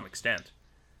to some extent.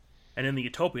 And in the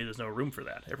utopia, there's no room for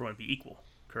that. Everyone would be equal,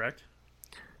 correct?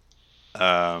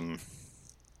 No.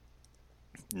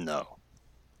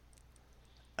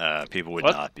 People would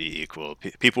not be equal.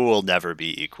 People will never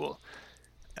be equal.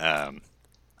 I'm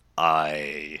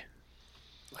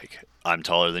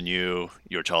taller than you,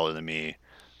 you're taller than me.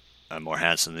 I'm more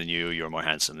handsome than you, you're more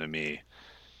handsome than me.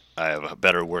 I have a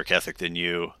better work ethic than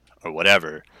you, or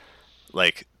whatever.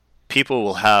 Like,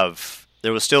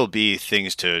 there will still be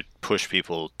things to push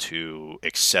people to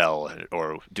excel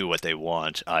or do what they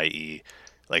want, i.e.,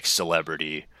 like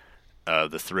celebrity,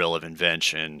 the thrill of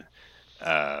invention,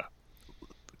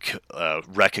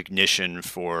 recognition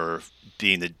for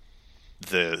being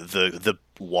the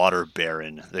water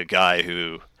baron, the guy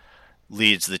who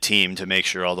leads the team to make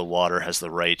sure all the water has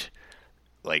the right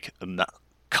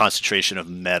concentration of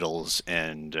metals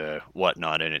and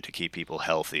whatnot in it to keep people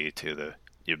healthy to the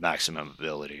maximum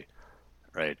ability,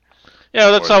 right?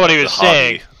 Yeah, that's not what he was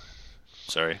saying.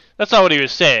 Sorry? That's not what he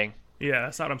was saying. Yeah,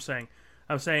 that's not what I'm saying.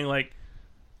 I'm saying, like,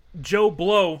 Joe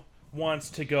Blow wants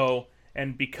to go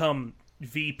and become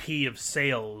VP of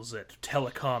sales at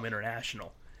Telecom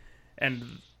International.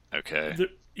 And the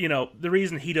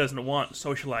reason he doesn't want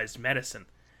socialized medicine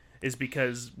is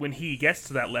because when he gets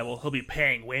to that level, he'll be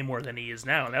paying way more than he is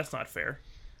now, and that's not fair.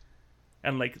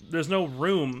 And, like, there's no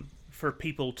room for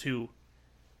people to,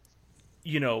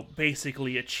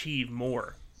 basically achieve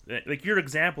more. Like, your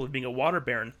example of being a water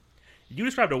baron, you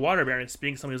described a water baron as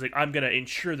being somebody who's like, I'm going to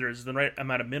ensure there's the right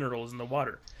amount of minerals in the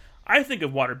water. I think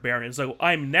of water baron as like,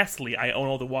 I'm Nestle, I own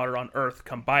all the water on Earth,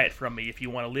 come buy it from me if you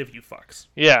want to live, you fucks.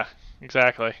 Yeah,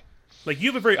 exactly. Like, you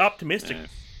have a very optimistic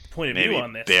point of view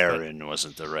on this. Barren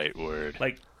wasn't the right word.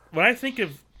 Like, when I think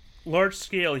of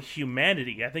large-scale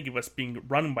humanity, I think of us being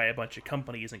run by a bunch of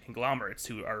companies and conglomerates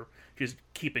who are just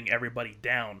keeping everybody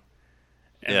down.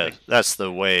 And that's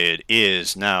the way it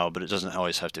is now, but it doesn't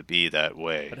always have to be that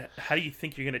way. But how do you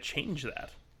think you're going to change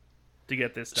that to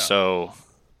get this done? So,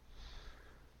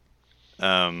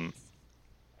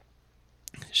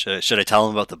 should I tell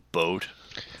him about the boat?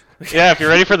 Yeah, if you're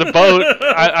ready for the boat,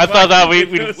 I thought that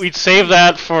we'd save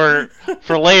that for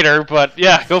later. But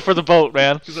yeah, go for the boat,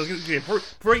 man. Because I was going to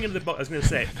bring into the boat. I was going to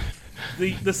say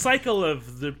the cycle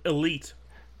of the elite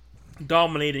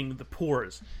dominating the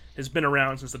poors has been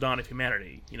around since the dawn of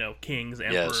humanity. You know, kings,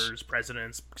 emperors,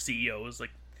 presidents, CEOs. Like,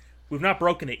 we've not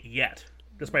broken it yet,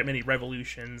 despite many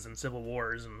revolutions and civil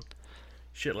wars and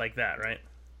shit like that. Right.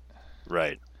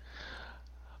 Right.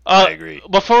 I agree.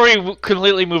 Before we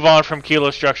completely move on from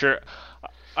Kilostructure,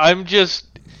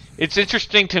 it's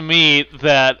interesting to me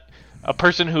that a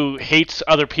person who hates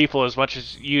other people as much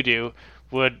as you do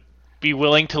would be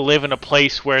willing to live in a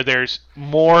place where there's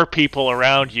more people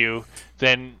around you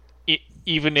than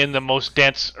even in the most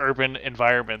dense urban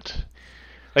environment.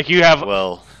 Like, you have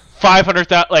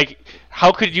 500,000. Like,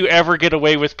 how could you ever get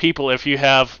away with people if you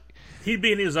have? He'd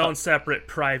be in his own separate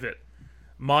private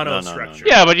monostructure.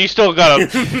 Yeah, but you still gotta.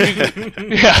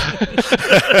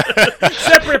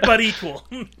 Separate but equal.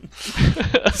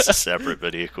 Separate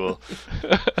but equal.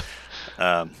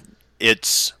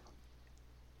 It's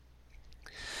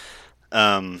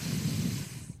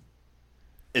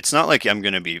not like I'm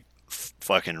gonna be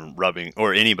fucking rubbing,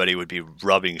 or anybody would be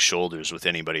rubbing shoulders with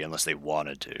anybody unless they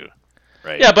wanted to,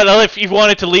 right? Yeah, but if you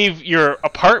wanted to leave your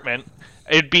apartment,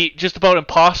 it'd be just about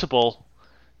impossible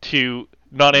to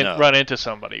run into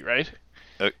somebody, right?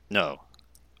 No.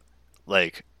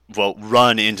 Like, well,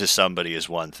 run into somebody is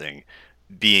one thing.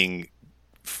 Being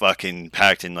fucking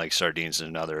packed in like sardines is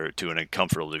another, to an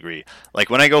uncomfortable degree. Like,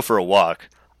 when I go for a walk,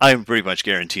 I'm pretty much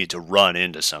guaranteed to run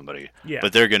into somebody. Yeah.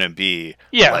 But they're gonna be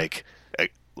like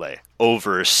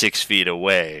over 6 feet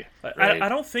away. Right? I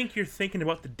don't think you're thinking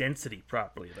about the density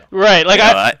properly, though. Right. Like,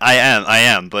 I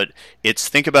am. But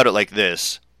think about it like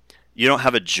this: you don't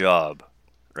have a job.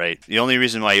 Right. The only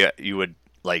reason why you would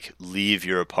like leave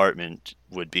your apartment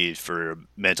would be for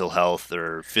mental health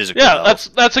or physical health.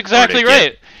 Yeah, that's exactly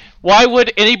right. Why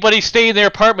would anybody stay in their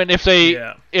apartment if they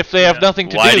have nothing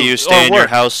to do? Why do you stay in your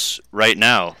house right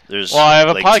now? There's I have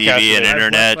a like podcast TV and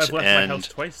internet. I've left my house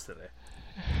twice today.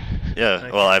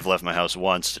 Yeah, well, I've left my house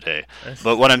once today.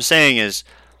 But what I'm saying is,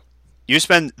 you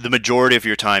spend the majority of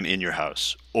your time in your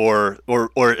house, or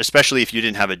especially if you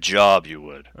didn't have a job, you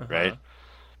would, right?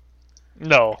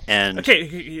 No. And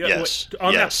yes, that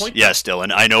point, yes,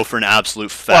 Dylan. I know for an absolute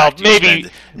fact you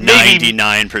spend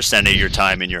 99% of your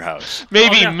time in your house.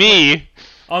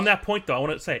 On that point, though, I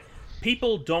want to say,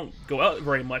 people don't go out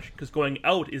very much because going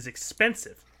out is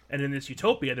expensive, and in this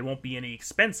utopia, there won't be any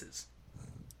expenses.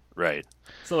 Right.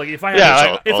 So, like, if I could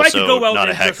go out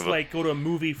and just go to a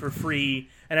movie for free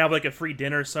and have like a free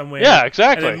dinner somewhere, yeah,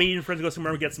 exactly, and then meet friends, go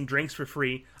somewhere and get some drinks for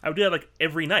free, I would do that like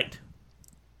every night.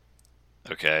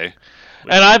 Okay.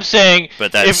 And I'm saying,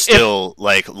 but that's still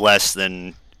like less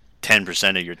than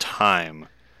 10% of your time.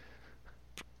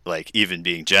 Like, even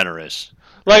being generous.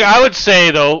 Like, I would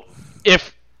say though,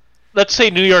 if let's say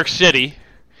New York City,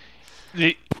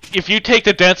 if you take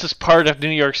the densest part of New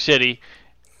York City,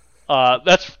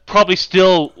 that's probably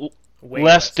still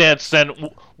less dense than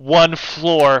one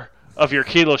floor of your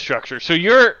kilostructure. So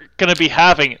you're going to be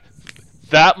having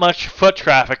that much foot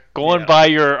traffic going by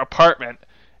your apartment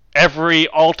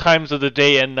all times of the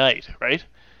day and night, right?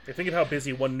 Think of how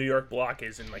busy one New York block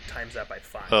is, and like times that by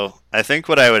 5. Oh, I think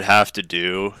what I would have to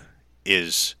do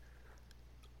is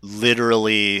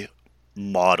literally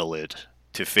model it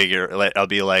to figure. I'll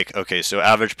be like, okay, so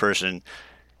average person,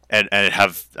 and I'd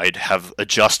have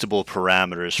adjustable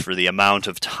parameters for the amount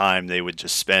of time they would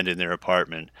just spend in their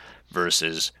apartment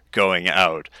versus going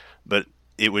out. But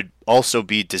it would also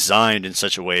be designed in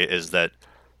such a way as that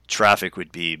traffic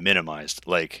would be minimized.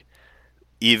 Like,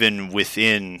 even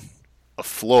within a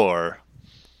floor,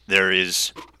 there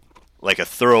is like a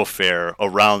thoroughfare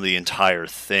around the entire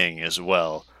thing as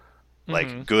well.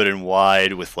 Like, good and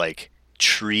wide, with like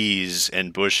trees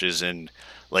and bushes and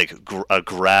like a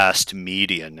grassed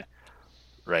median,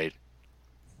 right?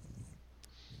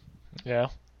 Yeah.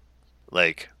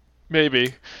 Like,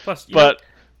 maybe. Plus, you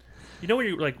know when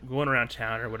you're like going around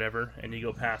town or whatever, and you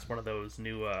go past one of those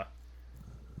new,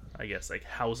 I guess, like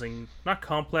housing, not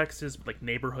complexes, but like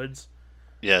neighborhoods.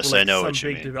 Yes, where, like, I know what you some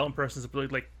mean. big development person's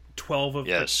like 12 of,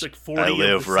 like 40. I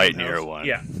live of the right same near house. one.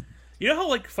 Yeah. You know how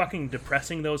like fucking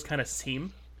depressing those kind of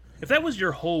seem? If that was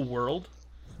your whole world,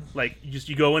 like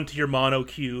you go into your mono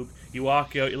cube, you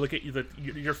walk out, you look at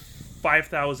your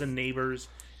 5,000 neighbors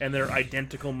and their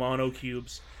identical mono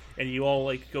cubes, and you all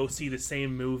like go see the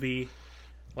same movie,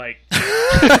 like.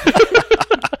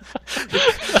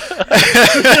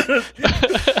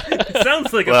 It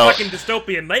sounds like a fucking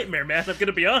dystopian nightmare, man. I'm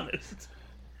gonna be honest.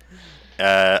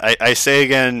 I say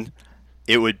again,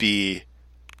 it would be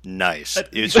nice.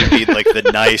 It should be like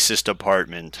the nicest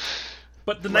apartment.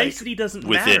 But the nicety doesn't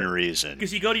within matter. reason.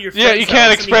 Because you go to your friend's you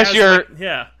can't house express and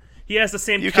your... he has the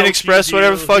same You couch can express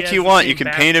whatever the fuck has you the want. same You can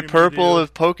paint it bathroom purple you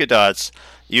with polka dots.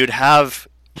 You'd have,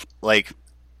 like,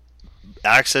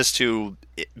 access to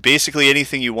basically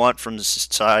anything you want from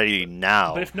society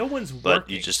now. But if no one's working... But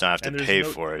you just don't have to pay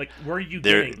for it. Like, where are you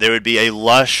getting... There would be a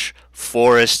lush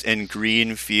forest and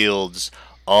green fields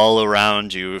all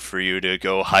around you for you to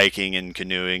go hiking and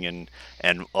canoeing and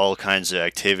all kinds of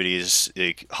activities,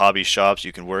 like hobby shops.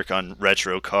 You can work on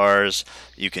retro cars.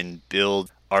 You can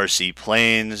build RC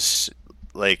planes.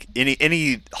 Like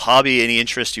any hobby, any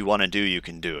interest you want to do, you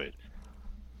can do it.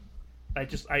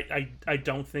 I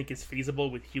don't think it's feasible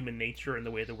with human nature and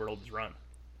the way the world is run.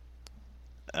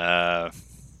 Well,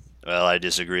 I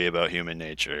disagree about human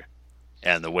nature.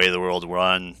 And the way the world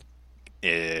run,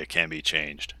 it can be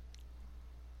changed.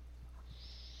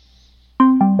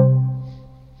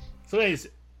 So anyways,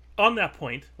 on that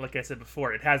point, like I said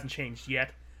before, it hasn't changed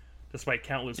yet, despite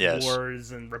countless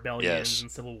wars and rebellions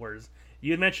and civil wars.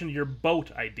 You had mentioned your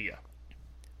boat idea.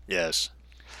 Yes.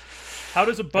 How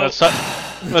does a boat...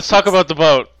 Let's talk about the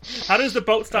boat. How does the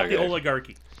boat stop the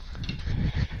oligarchy?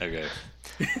 Okay.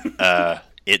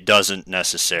 It doesn't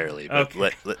necessarily, but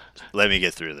let me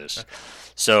get through this. Okay.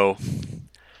 So,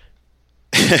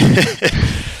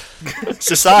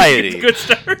 society... Good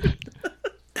start.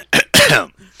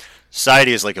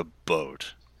 Society is like a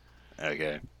boat.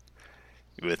 Okay.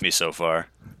 You with me so far?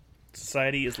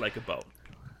 Society is like a boat.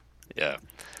 Yeah.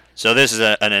 So this is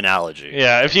an analogy.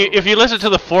 Yeah, if you listen to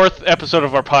the 4th episode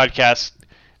of our podcast,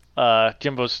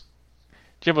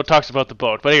 Jimbo talks about the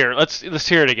boat. But here, let's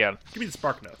hear it again. Give me the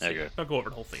spark notes. Okay. I'll go over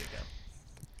the whole thing again.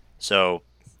 So,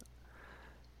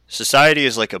 society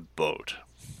is like a boat.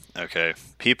 Okay.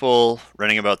 People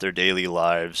running about their daily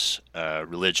lives,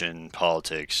 religion,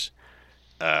 politics,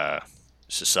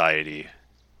 society,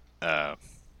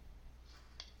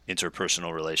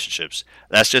 interpersonal relationships.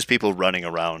 That's just people running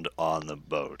around on the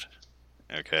boat.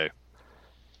 Okay?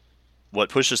 What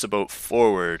pushes the boat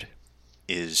forward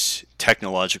is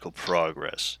technological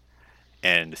progress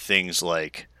and things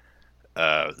like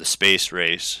the space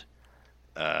race,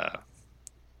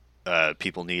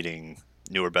 people needing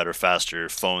newer, better, faster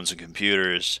phones and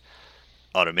computers,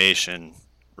 automation,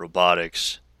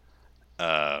 robotics,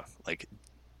 like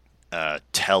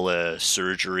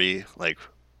telesurgery, like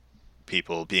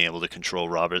people being able to control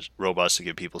robots to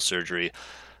give people surgery,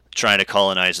 trying to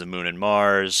colonize the moon and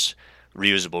Mars,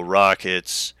 reusable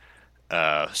rockets,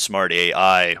 smart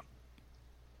AI.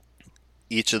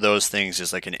 Each of those things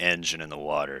is like an engine in the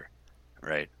water,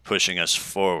 right? Pushing us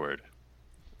forward.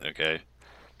 Okay?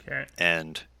 Okay.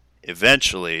 And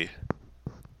eventually,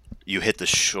 you hit the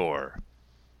shore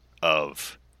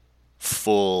of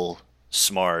full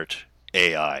smart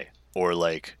AI, or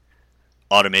like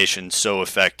automation so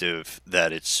effective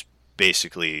that it's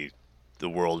basically the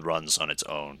world runs on its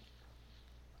own,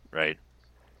 right?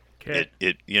 Okay.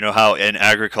 It you know how in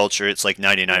agriculture it's like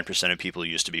 99% of people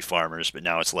used to be farmers, but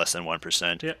now it's less than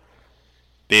 1%. Yeah.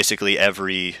 Basically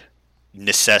every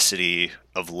necessity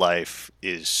of life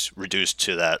is reduced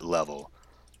to that level,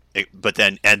 but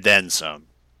then some,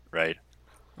 right?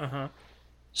 Uh-huh.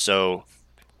 So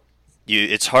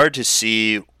it's hard to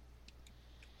see,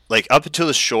 like, up until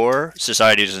the shore,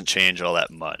 society doesn't change all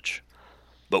that much.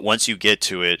 But once you get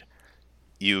to it,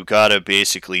 you gotta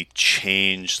basically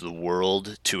change the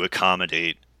world to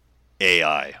accommodate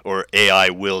AI, or AI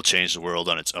will change the world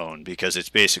on its own, because it's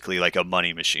basically like a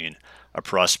money machine, a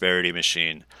prosperity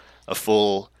machine, a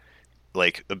full,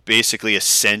 like, basically a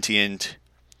sentient,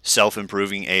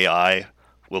 self-improving AI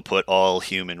will put all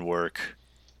human work,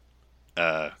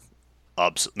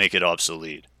 make it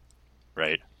obsolete,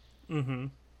 right? Mm-hmm.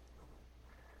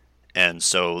 And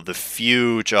so the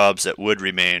few jobs that would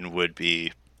remain would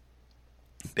be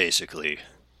basically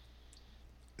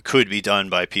could be done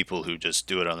by people who just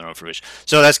do it on their own fruition.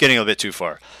 So that's getting a bit too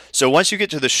far. So once you get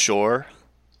to the shore,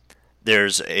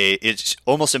 it's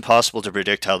almost impossible to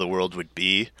predict how the world would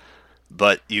be,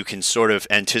 but you can sort of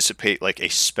anticipate like a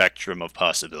spectrum of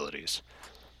possibilities.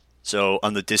 So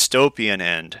on the dystopian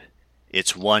end,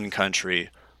 it's one country,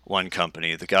 one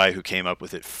company. The guy who came up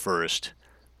with it first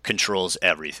controls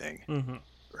everything, Mm-hmm.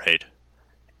 right?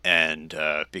 And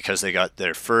and because they got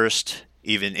there first,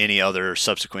 even any other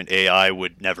subsequent AI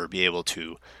would never be able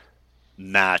to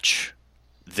match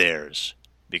theirs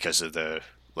because of the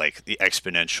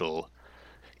exponential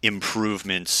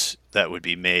improvements that would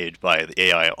be made by the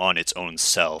AI on its own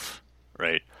self,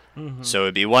 right? Mm-hmm. So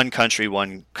it'd be one country,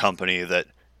 one company that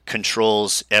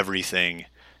controls everything,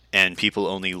 and people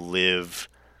only live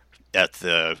at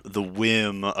the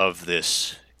whim of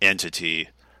this entity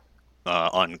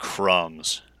on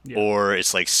crumbs. Yeah. Or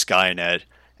it's like Skynet,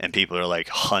 and people are like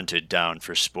hunted down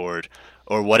for sport,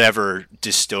 or whatever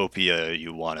dystopia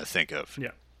you want to think of.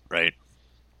 Yeah. Right?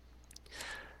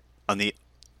 On the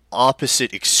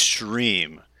opposite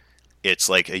extreme, it's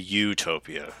like a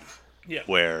utopia. Yeah.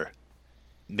 Where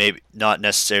maybe not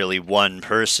necessarily one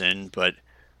person, but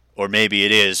or maybe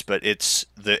it is, but it's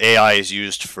the AI is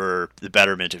used for the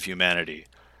betterment of humanity,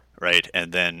 right?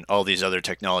 And then all these other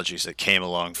technologies that came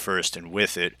along first and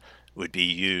with it would be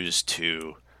used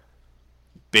to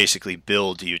basically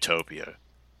build utopia.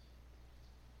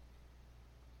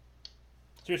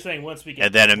 So you're saying once we get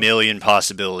And then a million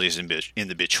possibilities in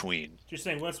the between. So you're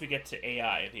saying once we get to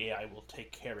AI, the AI will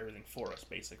take care of everything for us,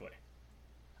 basically.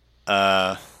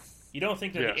 You don't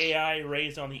think that the AI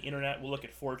raised on the internet will look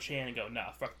at 4chan and go,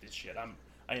 "Nah, fuck this shit.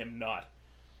 I am not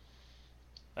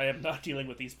dealing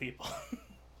with these people."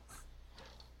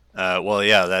 Well,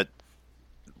 yeah,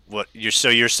 you're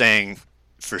saying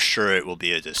for sure it will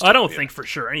be a dystopia. I don't think for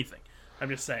sure anything. I'm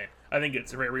just saying. I think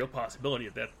it's a very real possibility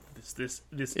that this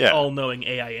all-knowing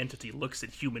AI entity looks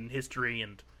at human history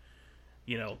and,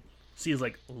 sees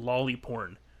like lolly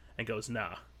porn and goes,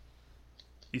 "Nah,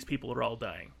 these people are all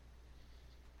dying."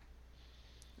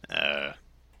 Well,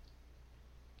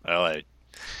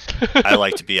 I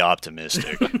like to be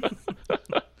optimistic.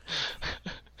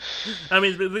 I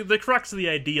mean, the crux of the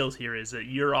ideals here is that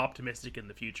you're optimistic in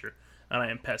the future, and I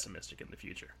am pessimistic in the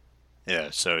future. Yeah,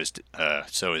 so is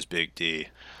Big D.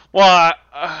 Well,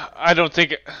 I don't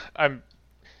think I'm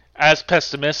as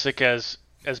pessimistic as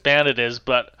Bandit is,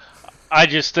 but I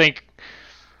just think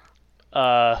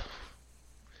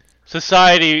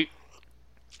society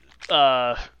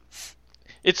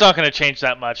it's not going to change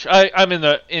that much. I'm in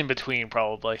the in between,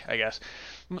 probably. I guess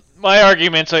my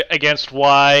arguments against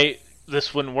why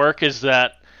this wouldn't work is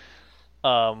that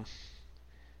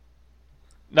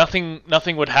nothing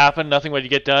would happen, nothing would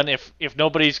get done if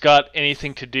nobody's got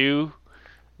anything to do.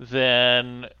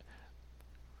 Then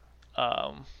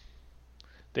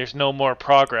there's no more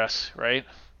progress, right?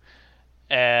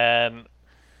 And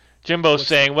Jimbo's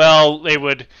saying, well, they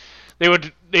would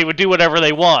do whatever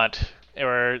they want,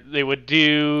 or they would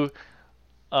do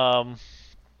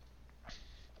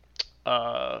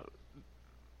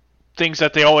things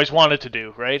that they always wanted to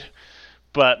do, right?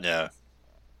 But yeah,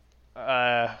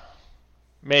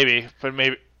 maybe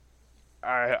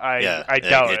I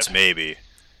doubt it's it. Maybe.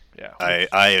 Yeah,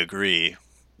 I agree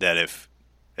that if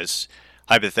it's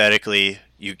hypothetically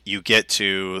you get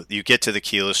to the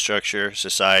Kilostructure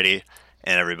Society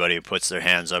and everybody puts their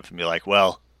hands up and be like,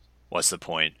 well, what's the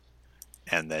point?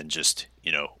 And then just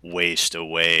waste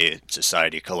away,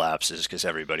 society collapses because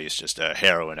everybody's just a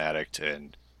heroin addict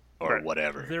or right.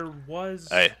 Whatever. There was.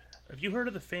 Have you heard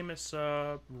of the famous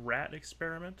rat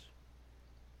experiment?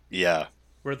 Yeah.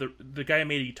 Where the guy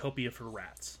made a utopia for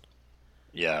rats.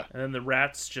 Yeah. And then the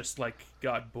rats just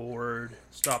got bored,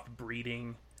 stopped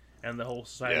breeding, and the whole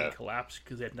society collapsed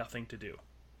because they had nothing to do.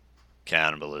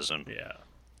 Cannibalism. Yeah.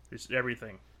 Just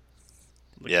everything.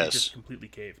 Yes. It just completely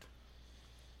caved.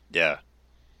 Yeah.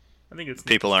 I think it's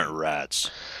people aren't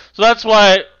rats. So that's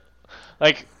why,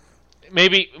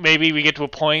 maybe we get to a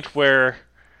point where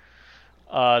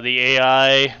the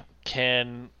AI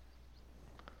can,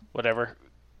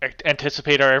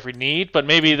 anticipate our every need, but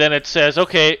maybe then it says,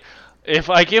 okay, if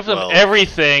I give them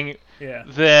everything,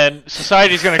 then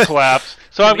society's going to collapse.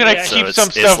 So I'm going to keep some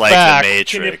stuff like back. The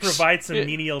Matrix. Can it provide some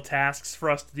menial tasks for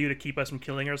us to do to keep us from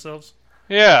killing ourselves?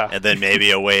 Yeah. And then maybe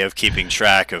a way of keeping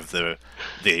track of the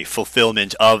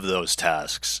fulfillment of those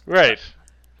tasks. Right.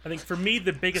 I think for me,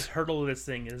 the biggest hurdle of this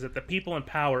thing is that the people in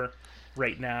power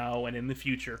right now and in the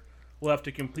future will have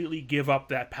to completely give up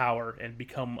that power and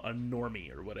become a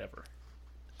normie or whatever.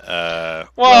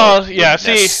 Well, yeah.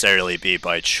 See, necessarily be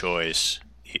by choice.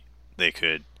 There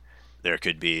could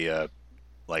be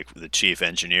the chief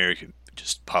engineer could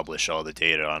just publish all the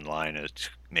data online and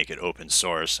make it open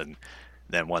source, and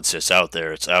then once it's out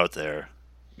there,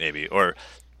 maybe, or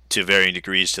to varying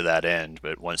degrees to that end.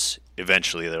 But once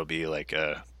eventually there'll be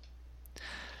a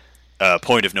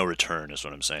point of no return, is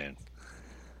what I'm saying.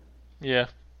 Yeah.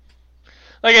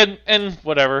 And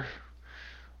whatever.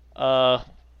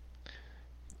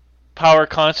 Power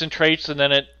concentrates, and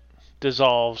then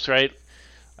dissolves, right?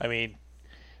 I mean,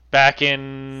 back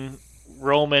in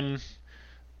Roman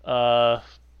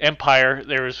Empire,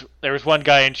 there was one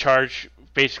guy in charge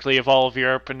basically of all of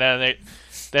Europe, and then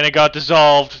it got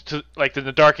dissolved to like then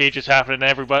the Dark Ages happened, and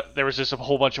everybody there was just a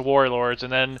whole bunch of warlords,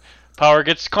 and then power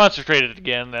gets concentrated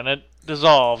again, then it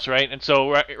dissolves, right? And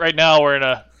so right now we're in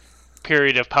a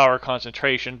period of power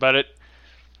concentration, but it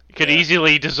could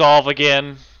easily dissolve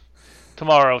again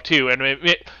tomorrow too, and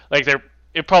it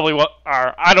probably won't.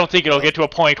 I don't think it'll get to a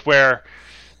point where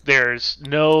there's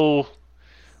no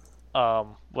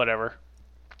whatever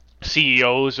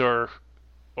CEOs or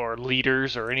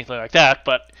leaders or anything like that,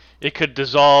 but it could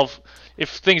dissolve if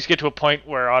things get to a point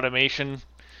where automation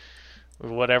or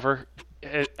whatever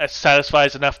it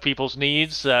satisfies enough people's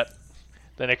needs that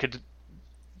then it could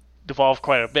devolve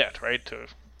quite a bit, right, to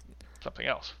something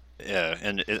else. Yeah,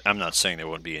 and I'm not saying there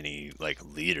won't be any like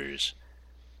leaders,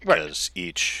 Right. because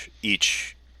each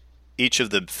of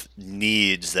the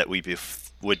needs that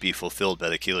would be fulfilled by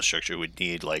the Kilostructure would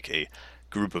need like a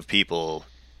group of people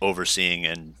overseeing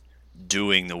and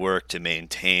doing the work to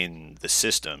maintain the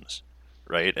systems,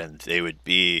 right? And they would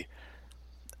be,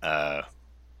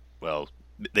 well,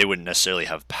 they wouldn't necessarily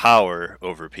have power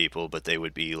over people, but they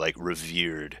would be like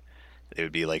revered. They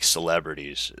would be like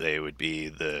celebrities. They would be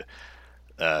the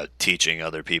teaching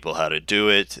other people how to do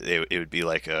it. It would be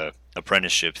like a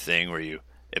apprenticeship thing where you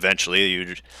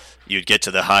eventually you'd get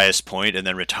to the highest point and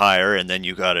then retire, and then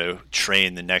you got to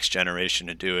train the next generation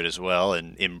to do it as well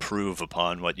and improve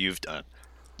upon what you've done.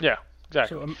 Yeah,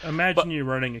 exactly. So imagine you're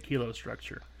running a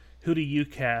Kilostructure. Who do you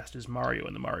cast as Mario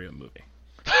in the Mario movie?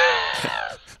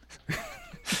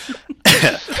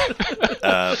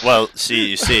 Well,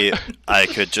 you see, I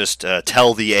could just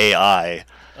tell the AI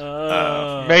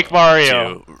make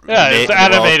Mario. It's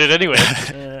animated anyway.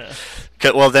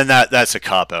 Well, then that's a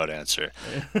cop-out answer.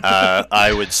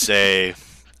 I would say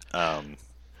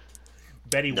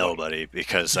Betty nobody,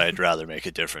 because I'd rather make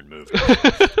a different movie.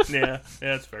 Yeah,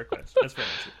 that's fair question. That's fair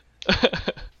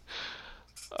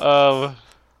answer.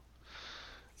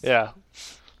 Yeah.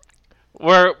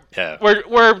 Where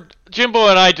Jimbo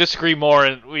and I disagree more,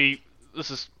 and we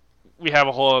have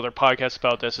a whole other podcast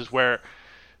about this, is where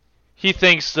he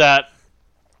thinks that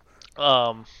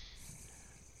money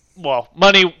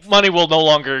will no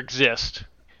longer exist,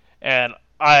 and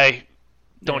I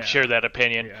don't share that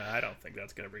opinion. Yeah, I don't think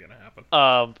that's ever going to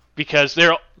happen. Because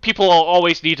people will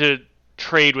always need to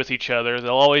trade with each other.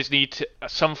 They'll always need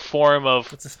some form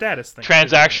of it's a status thing,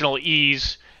 transactional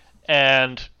ease,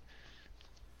 and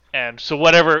so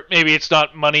whatever. Maybe it's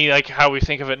not money like how we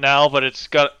think of it now, but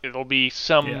it'll be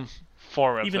some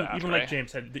form of even that. Even right? like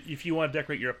James said, if you want to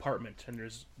decorate your apartment and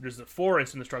there's a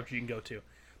forest in the structure you can go to,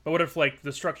 but what if like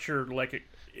the structure like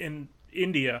in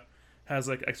India has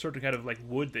like a certain kind of like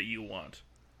wood that you want?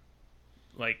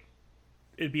 Like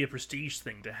it'd be a prestige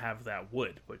thing to have that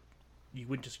wood, but you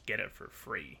wouldn't just get it for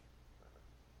free.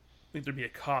 I think there'd be a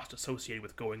cost associated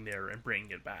with going there and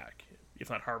bringing it back, if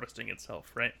not harvesting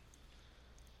itself, right?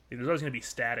 There's always going to be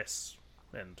status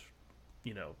and,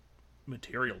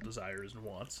 material desires and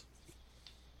wants.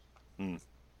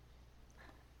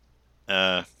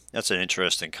 That's an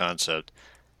interesting concept.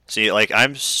 See, like,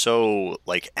 I'm so,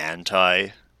 like,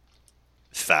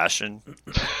 anti-fashion.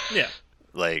 Yeah.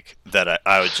 Like, that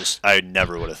I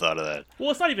never would have thought of that.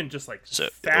 Well, it's not even just, like, So,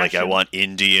 fashion. like, I want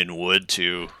Indian wood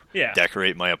to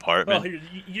decorate my apartment. Well,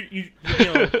 you're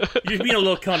being a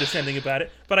little condescending about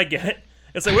it, but I get it.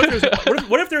 It's like,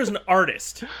 what if there's an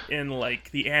artist in,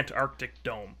 like, the Antarctic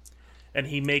dome, and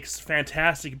he makes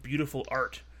fantastic, beautiful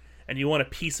art, and you want a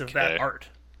piece of that art,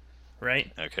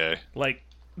 right? Okay. Like,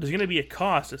 there's going to be a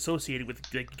cost associated with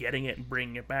like, getting it and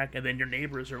bringing it back, and then your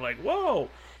neighbors are like, whoa,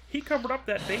 he covered up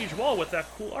that beige wall with that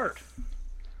cool art.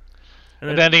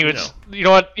 And then he would, you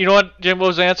know what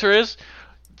Jimbo's answer is?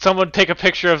 Someone take a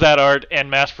picture of that art and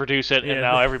mass produce it, and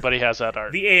now everybody has that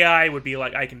art. The AI would be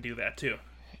like, I can do that too.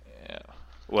 Yeah.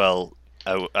 Well,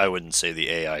 I wouldn't say the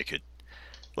AI could.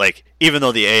 Like, even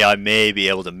though the AI may be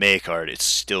able to make art, it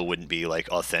still wouldn't be, like,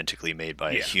 authentically made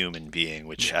by a human being,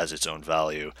 which has its own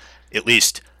value. At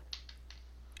least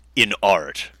in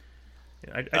art.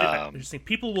 I just think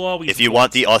people will always... If you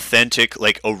want the authentic,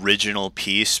 like, original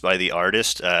piece by the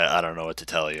artist, I don't know what to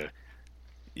tell you.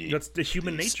 That's the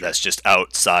human nature. That's just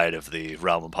outside of the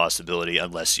realm of possibility,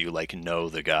 unless you, like, know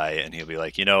the guy, and he'll be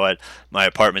like, you know what, my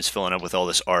apartment's filling up with all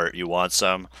this art, you want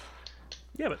some?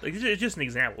 Yeah, but like, it's just an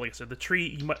example. Like I said, the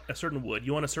tree, you want a certain wood,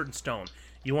 you want a certain stone,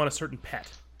 you want a certain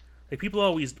pet. Like, people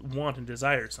always want and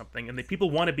desire something, and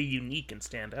people want to be unique and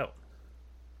stand out.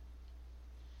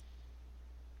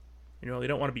 They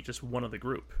don't want to be just one of the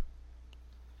group.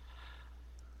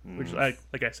 Which, like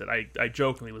I said, I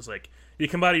jokingly was like, you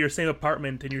come out of your same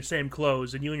apartment in your same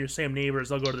clothes, and you and your same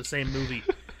neighbors all go to the same movie,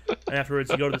 and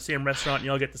afterwards you go to the same restaurant and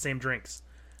you all get the same drinks.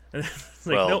 And it's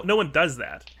like, Well, no one does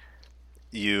that.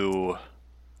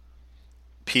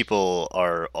 People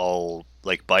are all,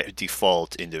 like, by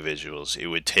default individuals. It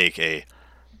would take a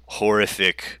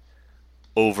horrific,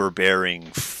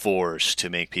 overbearing force to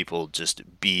make people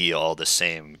just be all the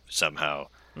same somehow,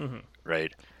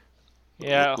 right?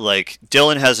 Yeah. Like,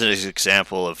 Dylan has an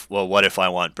example of, well, what if I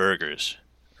want burgers,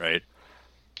 right?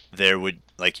 There would,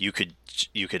 like,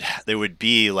 there would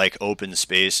be, like, open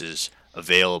spaces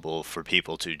available for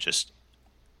people to just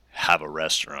have a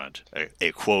restaurant,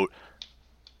 a quote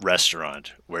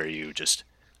restaurant, where you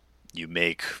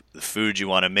make the food you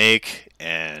want to make,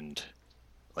 and,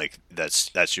 like,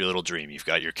 that's your little dream. You've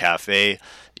got your cafe,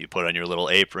 you put on your little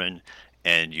apron,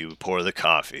 and you pour the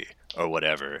coffee or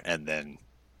whatever, and then,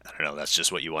 I don't know, that's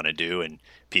just what you want to do. And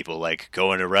people, like,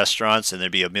 go into restaurants, and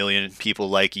there'd be 1,000,000 people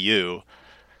like you,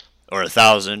 or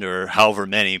 1,000, or however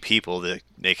many people, that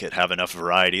make it have enough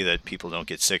variety that people don't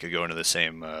get sick of going to the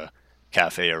same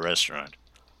cafe or restaurant,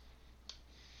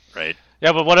 right?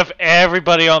 Yeah, but what if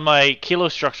everybody on my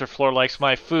Kilostructure floor likes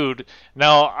my food?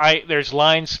 Now there's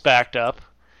lines backed up.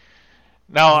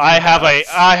 Now I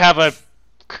have a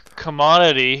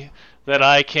commodity that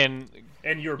I can,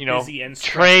 And you're you know, busy and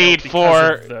trade because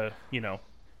for of the,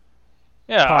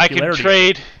 yeah,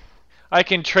 popularity. I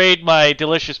can trade my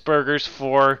delicious burgers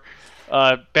for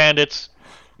Bandit's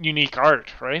unique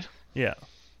art, right? Yeah.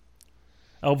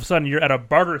 All of a sudden, you're at a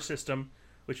barter system,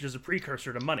 which is a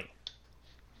precursor to money.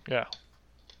 Yeah.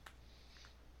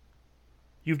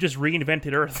 You've just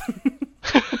reinvented Earth.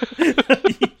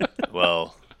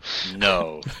 Well,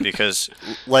 no, because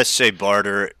let's say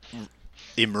barter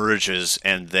emerges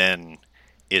and then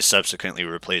is subsequently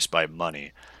replaced by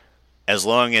money. As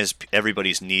long as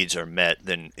everybody's needs are met,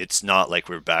 then it's not like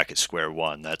we're back at square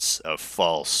one. That's a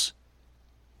false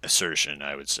assertion,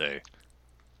 I would say.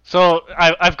 So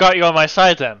I've got you on my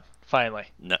side then, finally.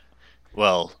 No,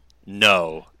 well,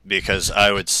 no, because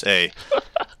I would say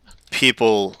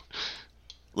people,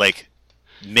 like,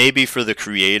 maybe for the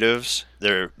creatives,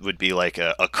 there would be, like,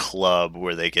 a club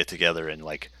where they get together and,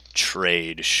 like,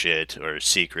 trade shit or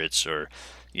secrets or,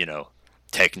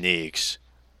 techniques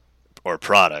or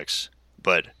products.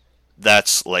 But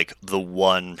that's, like, the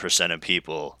 1% of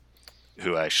people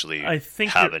who actually I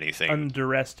think have you're anything.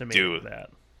 underestimating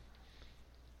that.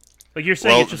 Like, you're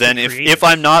saying, Well, it's just then the if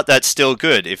I'm not, that's still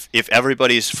good. If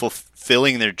everybody's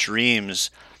fulfilling their dreams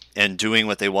and doing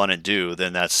what they want to do,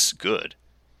 then that's good.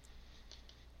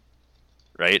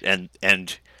 Right?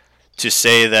 And to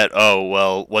say that, oh,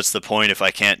 well, what's the point if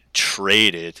I can't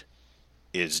trade it,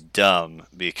 is dumb,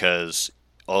 because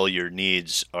all your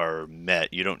needs are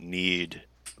met. You don't need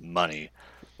money.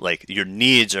 Like, your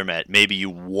needs are met. Maybe you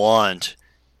want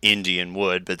Indian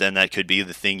wood, but then that could be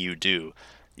the thing you do.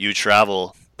 You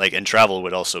travel, like, and travel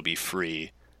would also be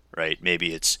free, right?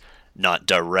 Maybe it's not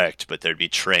direct, but there'd be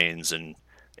trains and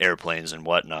airplanes and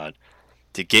whatnot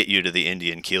to get you to the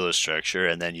Indian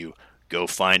Kilostructure, and then you go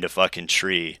find a fucking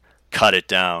tree, cut it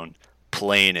down,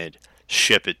 plane it,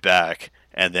 ship it back,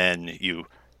 and then you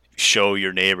show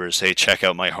your neighbors, hey, check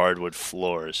out my hardwood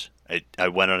floors. I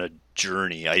went on a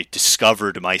journey. I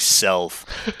discovered myself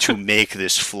to make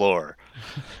this floor.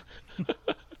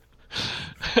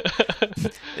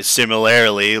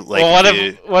 Similarly, like,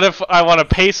 well, what if I want to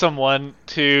pay someone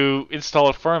to install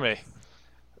it for me?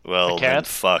 Well, then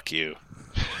fuck you.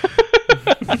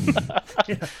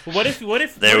 Yeah. What if you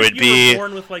were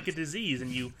born with, like, a disease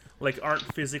and you, like,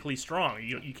 aren't physically strong?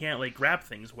 You can't, like, grab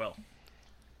things well.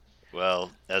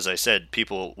 Well, as I said,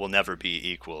 people will never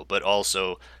be equal, but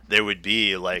also there would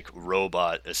be, like,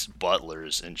 robot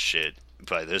butlers and shit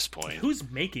by this point.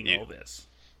 Who's making all this?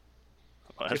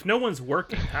 What? If no one's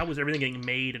working, how is everything getting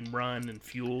made and run and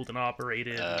fueled and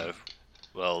operated?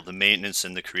 Well, the maintenance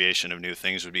and the creation of new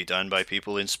things would be done by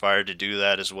people inspired to do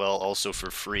that as well, also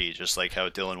for free, just like how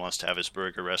Dylan wants to have his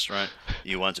burger restaurant.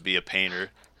 You want to be a painter.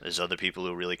 There's other people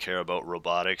who really care about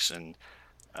robotics and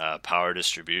power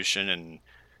distribution and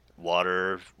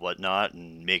water, whatnot,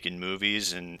 and making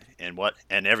movies and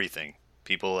everything.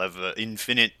 People have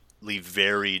infinitely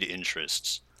varied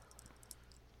interests.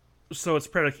 So it's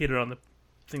predicated on the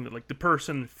thing that, like, the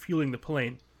person fueling the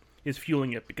plane is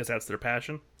fueling it because that's their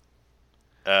passion?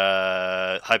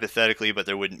 Hypothetically, but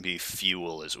there wouldn't be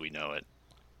fuel as we know it.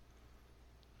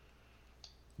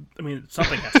 I mean,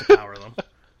 something has to power them.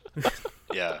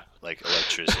 Yeah, like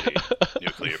electricity,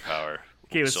 nuclear power.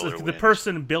 Okay, solar the wind.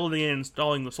 person building and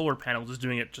installing the solar panels is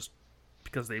doing it just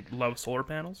because they love solar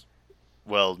panels?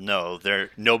 Well, no,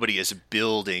 nobody is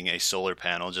building a solar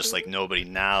panel, just like nobody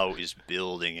now is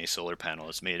building a solar panel.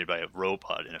 It's made by a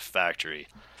robot in a factory.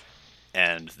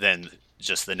 And then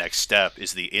just the next step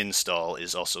is the install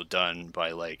is also done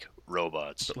by, like,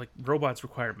 robots. But, like, robots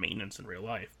require maintenance in real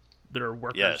life. There are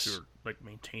workers who, like,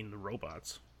 maintain the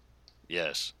robots.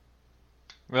 Yes.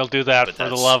 They'll do that for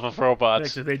the love of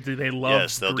robots. They love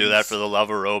Yes, they'll do that for the love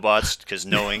of robots, because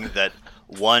knowing that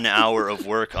 1 hour of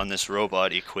work on this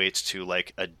robot equates to,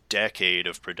 like, a decade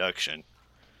of production.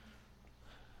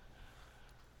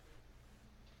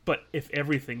 But if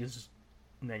everything is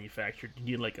manufactured, you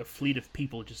need, like, a fleet of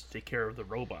people just to take care of the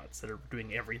robots that are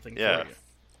doing everything for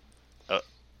you.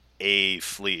 A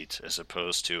fleet, as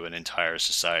opposed to an entire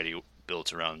society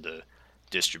built around the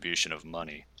distribution of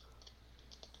money.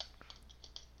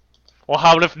 Well,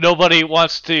 how if nobody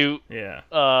wants to,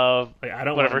 I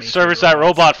don't whatever, service that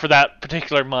robot for that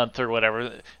particular month or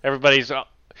whatever? Everybody's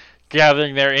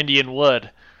gathering their Indian wood.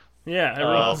 Yeah,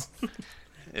 everyone's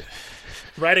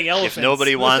riding elephants. If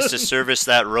nobody wants to service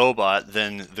that robot,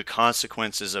 then the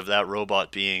consequences of that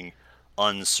robot being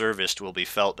unserviced will be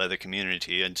felt by the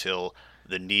community until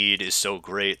the need is so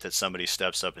great that somebody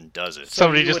steps up and does it.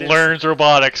 Somebody just learns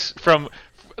robotics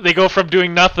they go from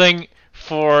doing nothing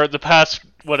for the past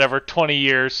 20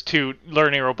 years to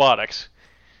learning robotics.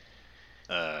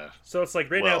 So it's like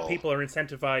now people are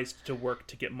incentivized to work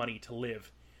to get money to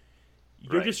live.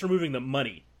 You're just removing the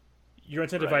money. You're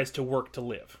incentivized to work to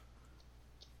live.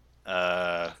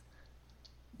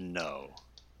 No.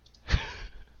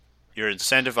 You're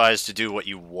incentivized to do what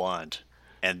you want,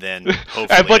 and then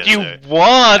hopefully but you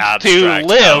want to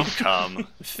live. Outcome,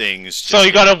 things. So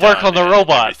you got to work on the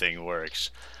robot. Everything works.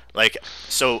 Like,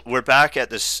 so we're back at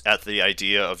the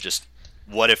idea of just,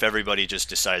 what if everybody just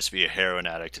decides to be a heroin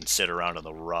addict and sit around on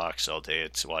the rocks all day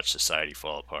and watch society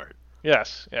fall apart?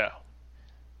 Yes, yeah.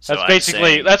 So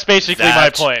that's basically my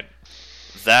point.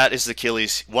 That is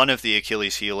one of the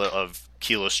Achilles heel of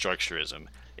Kilostructurism.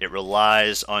 It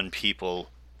relies on people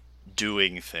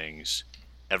doing things,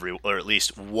 or at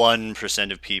least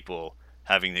 1% of people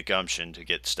having the gumption to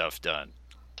get stuff done.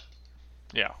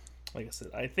 Yeah. Like I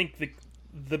said, I think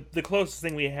the closest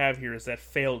thing we have here is that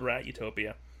failed rat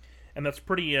utopia. And that's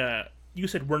pretty, you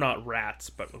said we're not rats,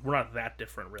 but we're not that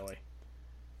different, really.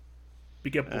 We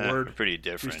get bored. We're pretty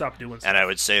different. We stop doing stuff. And I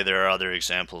would say there are other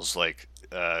examples, like,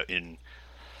 in...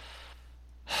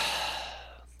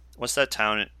 What's that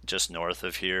town just north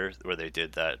of here where they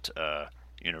did that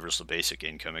universal basic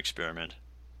income experiment?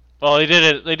 Well, they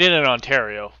did it in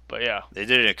Ontario, but yeah. They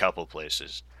did it in a couple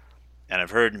places. And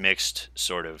I've heard mixed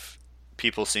sort of...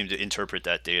 People seem to interpret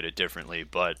that data differently,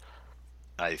 but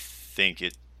I think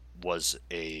it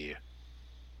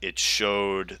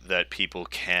showed that people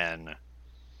can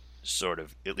sort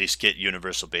of at least get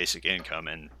universal basic income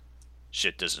and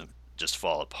shit doesn't just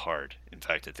fall apart. In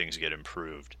fact, that things get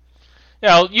improved.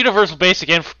 Yeah, universal basic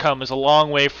income is a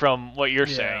long way from what you're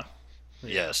saying.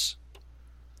 Yes.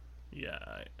 Yeah.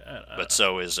 But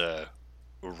so is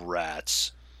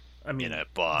rats in a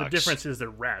box. The difference is they're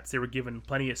rats. They were given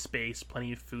plenty of space,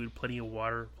 plenty of food, plenty of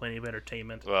water, plenty of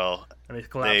entertainment. Well, and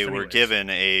they were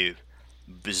given a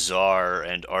bizarre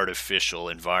and artificial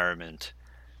environment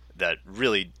that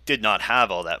really did not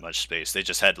have all that much space. They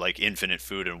just had like infinite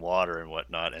food and water and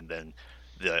whatnot, and then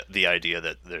the idea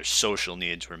that their social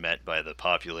needs were met by the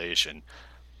population.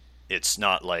 It's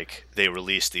not like they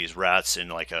released these rats in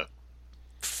like a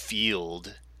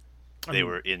field. They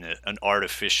were in an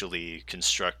artificially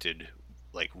constructed,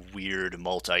 like, weird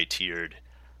multi-tiered,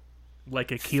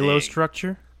 like a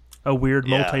Kilostructure, a weird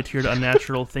multi-tiered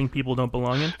unnatural thing people don't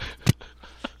belong in.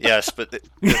 Yes, but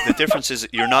the difference is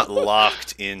that you're not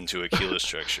locked into a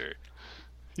Kilostructure.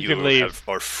 You can leave.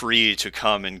 Are free to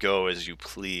come and go as you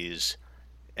please,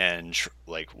 and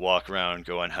like walk around,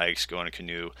 go on hikes, go on a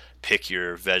canoe, pick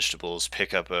your vegetables,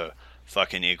 pick up a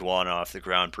fucking iguana off the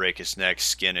ground, break its neck,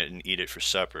 skin it, and eat it for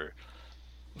supper.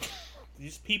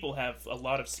 These people have a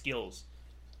lot of skills.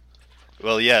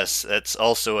 Well, yes, that's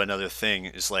also another thing.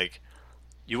 Is like,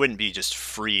 you wouldn't be just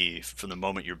free from the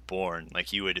moment you're born.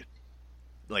 Like, you would,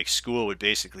 like, school would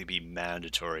basically be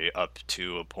mandatory up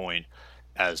to a point,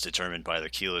 as determined by the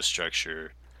Kilostructure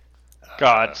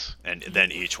gods, and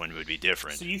then each one would be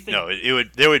different. So you think... No,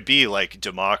 there would be like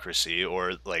democracy,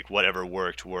 or like whatever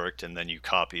worked, and then you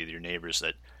copy your neighbors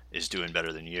that is doing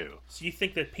better than you. So you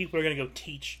think that people are going to go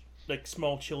teach like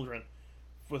small children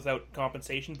without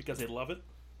compensation because they love it?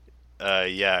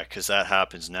 Yeah, because that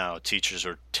happens now. Teachers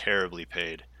are terribly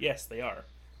paid. Yes, they are.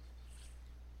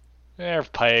 They're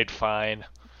paid fine,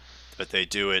 but they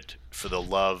do it for the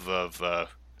love of I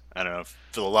don't know,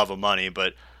 for the love of money,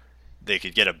 but they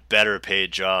could get a better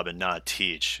paid job and not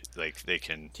teach. Like they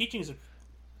can. Teaching is a.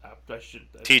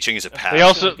 Teaching is a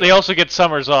passion. They also get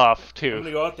summers off I'm too.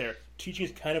 gonna go out there. Teaching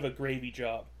is kind of a gravy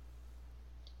job.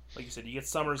 Like you said, you get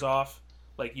summers off.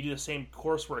 Like you do the same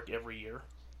coursework every year.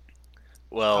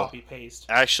 Well, Copy paste.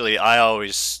 actually, I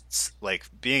always like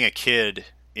being a kid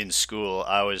in school.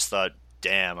 I always thought,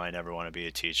 "Damn, I never want to be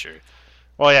a teacher."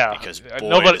 Well, yeah, Because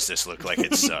boy, does this look like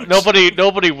it sucks.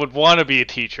 nobody would want to be a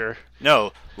teacher.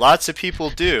 No, lots of people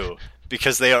do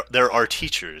because there are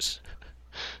teachers.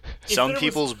 Some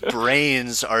people's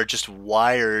brains are just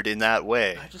wired in that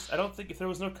way. I don't think if there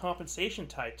was no compensation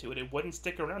tied to it, it wouldn't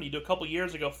stick around. You do a couple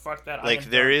years ago, fuck that. Like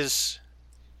there is.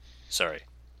 Sorry.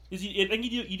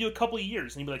 You do a couple of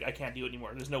years and you be like, I can't do it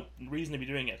anymore. There's no reason to be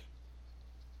doing it.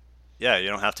 Yeah, you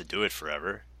don't have to do it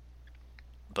forever.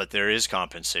 But there is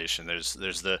compensation. There's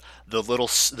the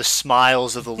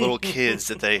smiles of the little kids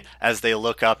that as they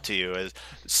look up to you, as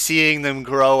seeing them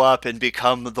grow up and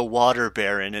become the water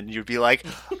baron, and you'd be like,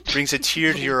 brings a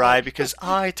tear to your eye because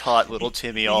I taught little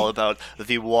Timmy all about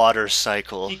the water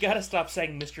cycle. You gotta stop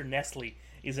saying Mr. Nestle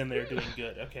is in there doing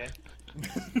good, okay?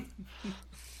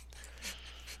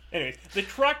 Anyways, the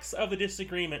crux of the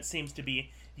disagreement seems to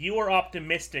be you are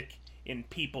optimistic in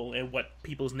people and what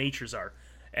people's natures are.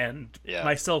 And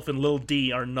myself and Lil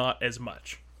D are not as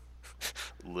much.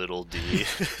 Little D. He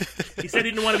said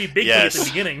he didn't want to be Big D at the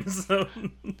beginning, so...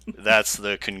 That's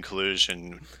the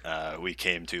conclusion we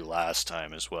came to last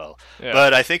time as well. Yeah.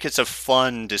 But I think it's a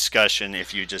fun discussion I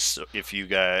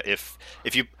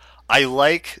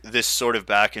like this sort of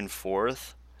back and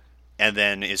forth, and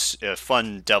then it's a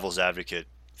fun devil's advocate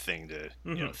thing to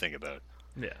think about.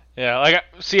 Yeah. Yeah, like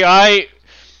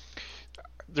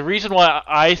the reason why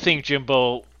I think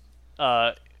Jimbo,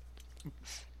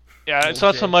 it's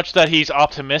not so much that he's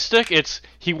optimistic. It's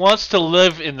he wants to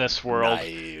live in this world.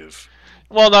 Naive.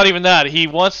 Well, not even that. He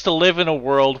wants to live in a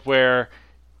world where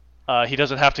he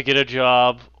doesn't have to get a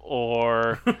job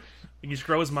or he just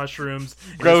grows mushrooms.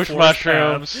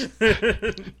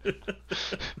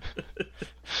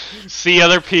 See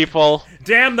other people.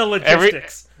 Damn the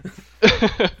logistics.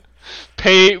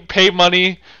 Pay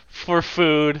money for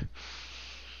food.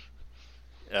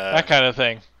 That kind of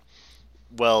thing.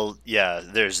 Well, yeah,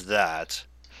 there's that.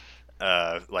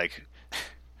 Like,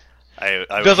 I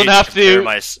doesn't have to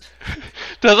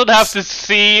doesn't have to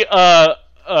see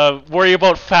worry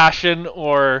about fashion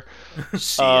or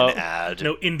see an ad.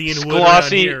 No Indian wood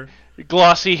around here.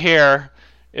 Glossy hair.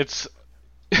 It's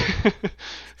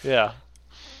yeah.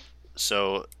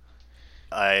 So,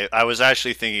 I was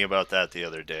actually thinking about that the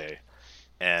other day,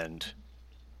 and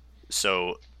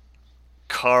so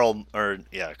Karl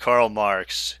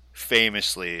Marx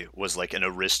famously was like an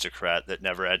aristocrat that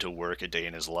never had to work a day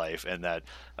in his life, and that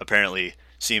apparently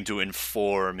seemed to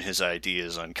inform his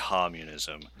ideas on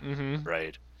communism,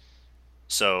 right?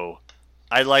 So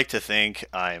I like to think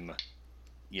I'm,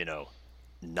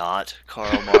 not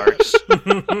Karl Marx,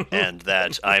 and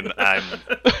that I'm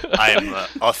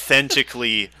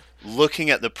authentically looking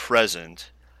at the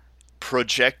present,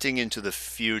 projecting into the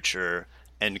future,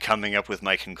 and coming up with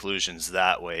my conclusions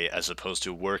that way, as opposed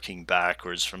to working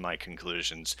backwards from my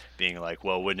conclusions, being like,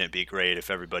 well, wouldn't it be great if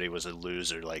everybody was a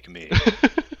loser like me?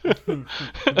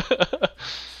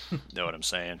 Know what I'm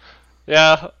saying?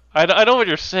 Yeah, I know what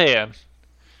you're saying.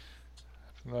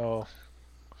 No.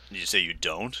 Did you say you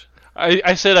don't?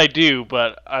 I said I do,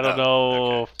 but I don't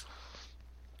know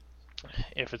okay.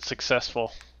 if it's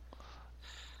successful.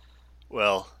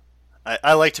 Well,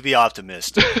 I like to be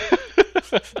optimistic.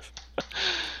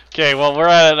 Okay, well, we're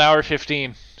at an hour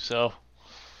 15, so.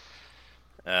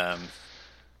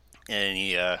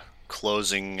 Any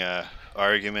closing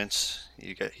arguments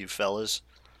you fellas?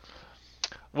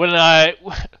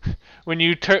 When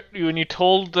you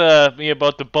told me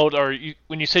about the boat, or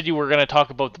when you said you were going to talk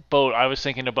about the boat, I was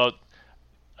thinking about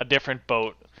a different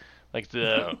boat, like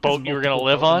the boat you were going to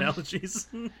live on. Analogies.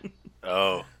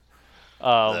 Oh.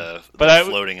 The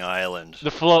floating island.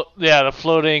 The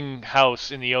floating house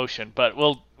in the ocean. But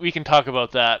we can talk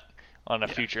about that on a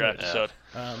future episode.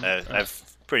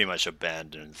 I've pretty much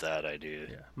abandoned that idea.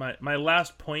 Yeah. My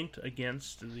last point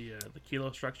against the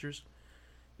Kilostructures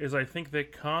is I think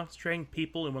that concentrating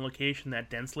people in one location that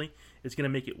densely is going to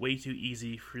make it way too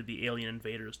easy for the alien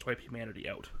invaders to wipe humanity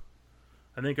out.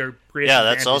 I think our greatest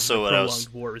that's also of what prolonged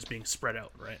war is being spread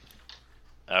out, right?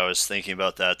 I was thinking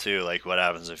about that too. Like, what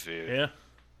happens if it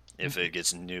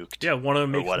gets nuked? Yeah, one of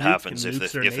them makes or what happens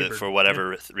if it, for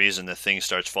whatever reason the thing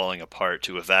starts falling apart?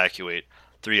 To evacuate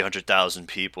 300,000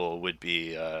 people would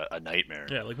be a nightmare.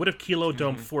 Yeah, like what if Kilo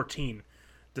Dome 14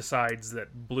 decides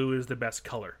that blue is the best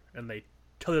color, and they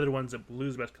tell the other ones that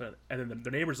blue's the best color, and then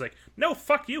their neighbor's like, no,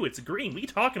 fuck you, it's green. What are you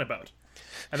talking about?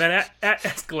 And then that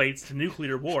escalates to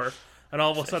nuclear war, and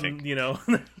all of a sudden,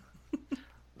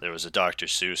 There was a Dr.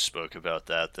 Seuss book about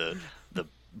that, the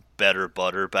better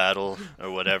butter battle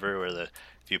or whatever, where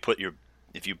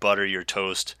if you butter your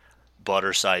toast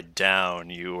butter side down,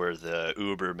 you were the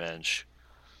Ubermensch.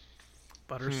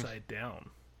 Butter side down.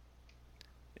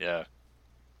 Yeah,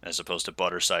 as opposed to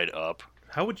butter side up.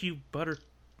 How would you butter?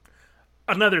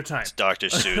 Another time. It's Dr.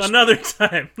 Seuss. Another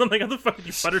time. I'm like, how the fuck would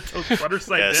you butter toast butter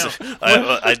side down?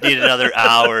 I'd need another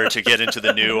hour to get into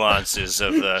the nuances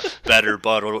of the better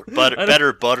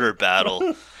butter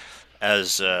battle,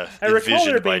 as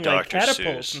envisioned by Dr.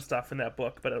 catapults Seuss and stuff in that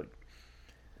book, but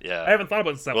yeah, I haven't thought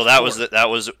about stuff. Well, before. that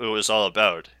was what it was all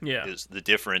about. Yeah, is the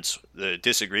difference. The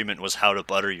disagreement was how to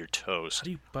butter your toast. How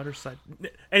do you butter side?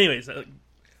 Anyways,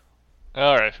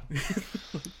 all right.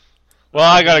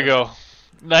 Well, I gotta go.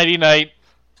 Nighty night,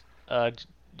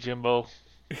 Jimbo.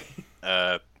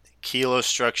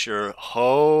 Kilostructure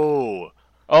ho.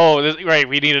 Oh, right.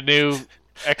 We need a new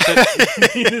exit.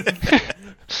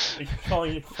 You're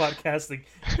calling your podcast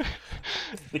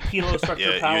the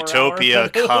Kilostructure Power Utopia Hour?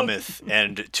 cometh,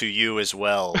 and to you as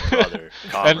well, brother,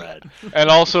 comrade. And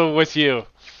also with you.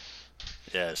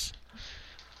 Yes.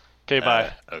 Okay,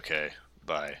 bye. Okay,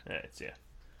 bye. Alright, see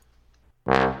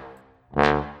ya.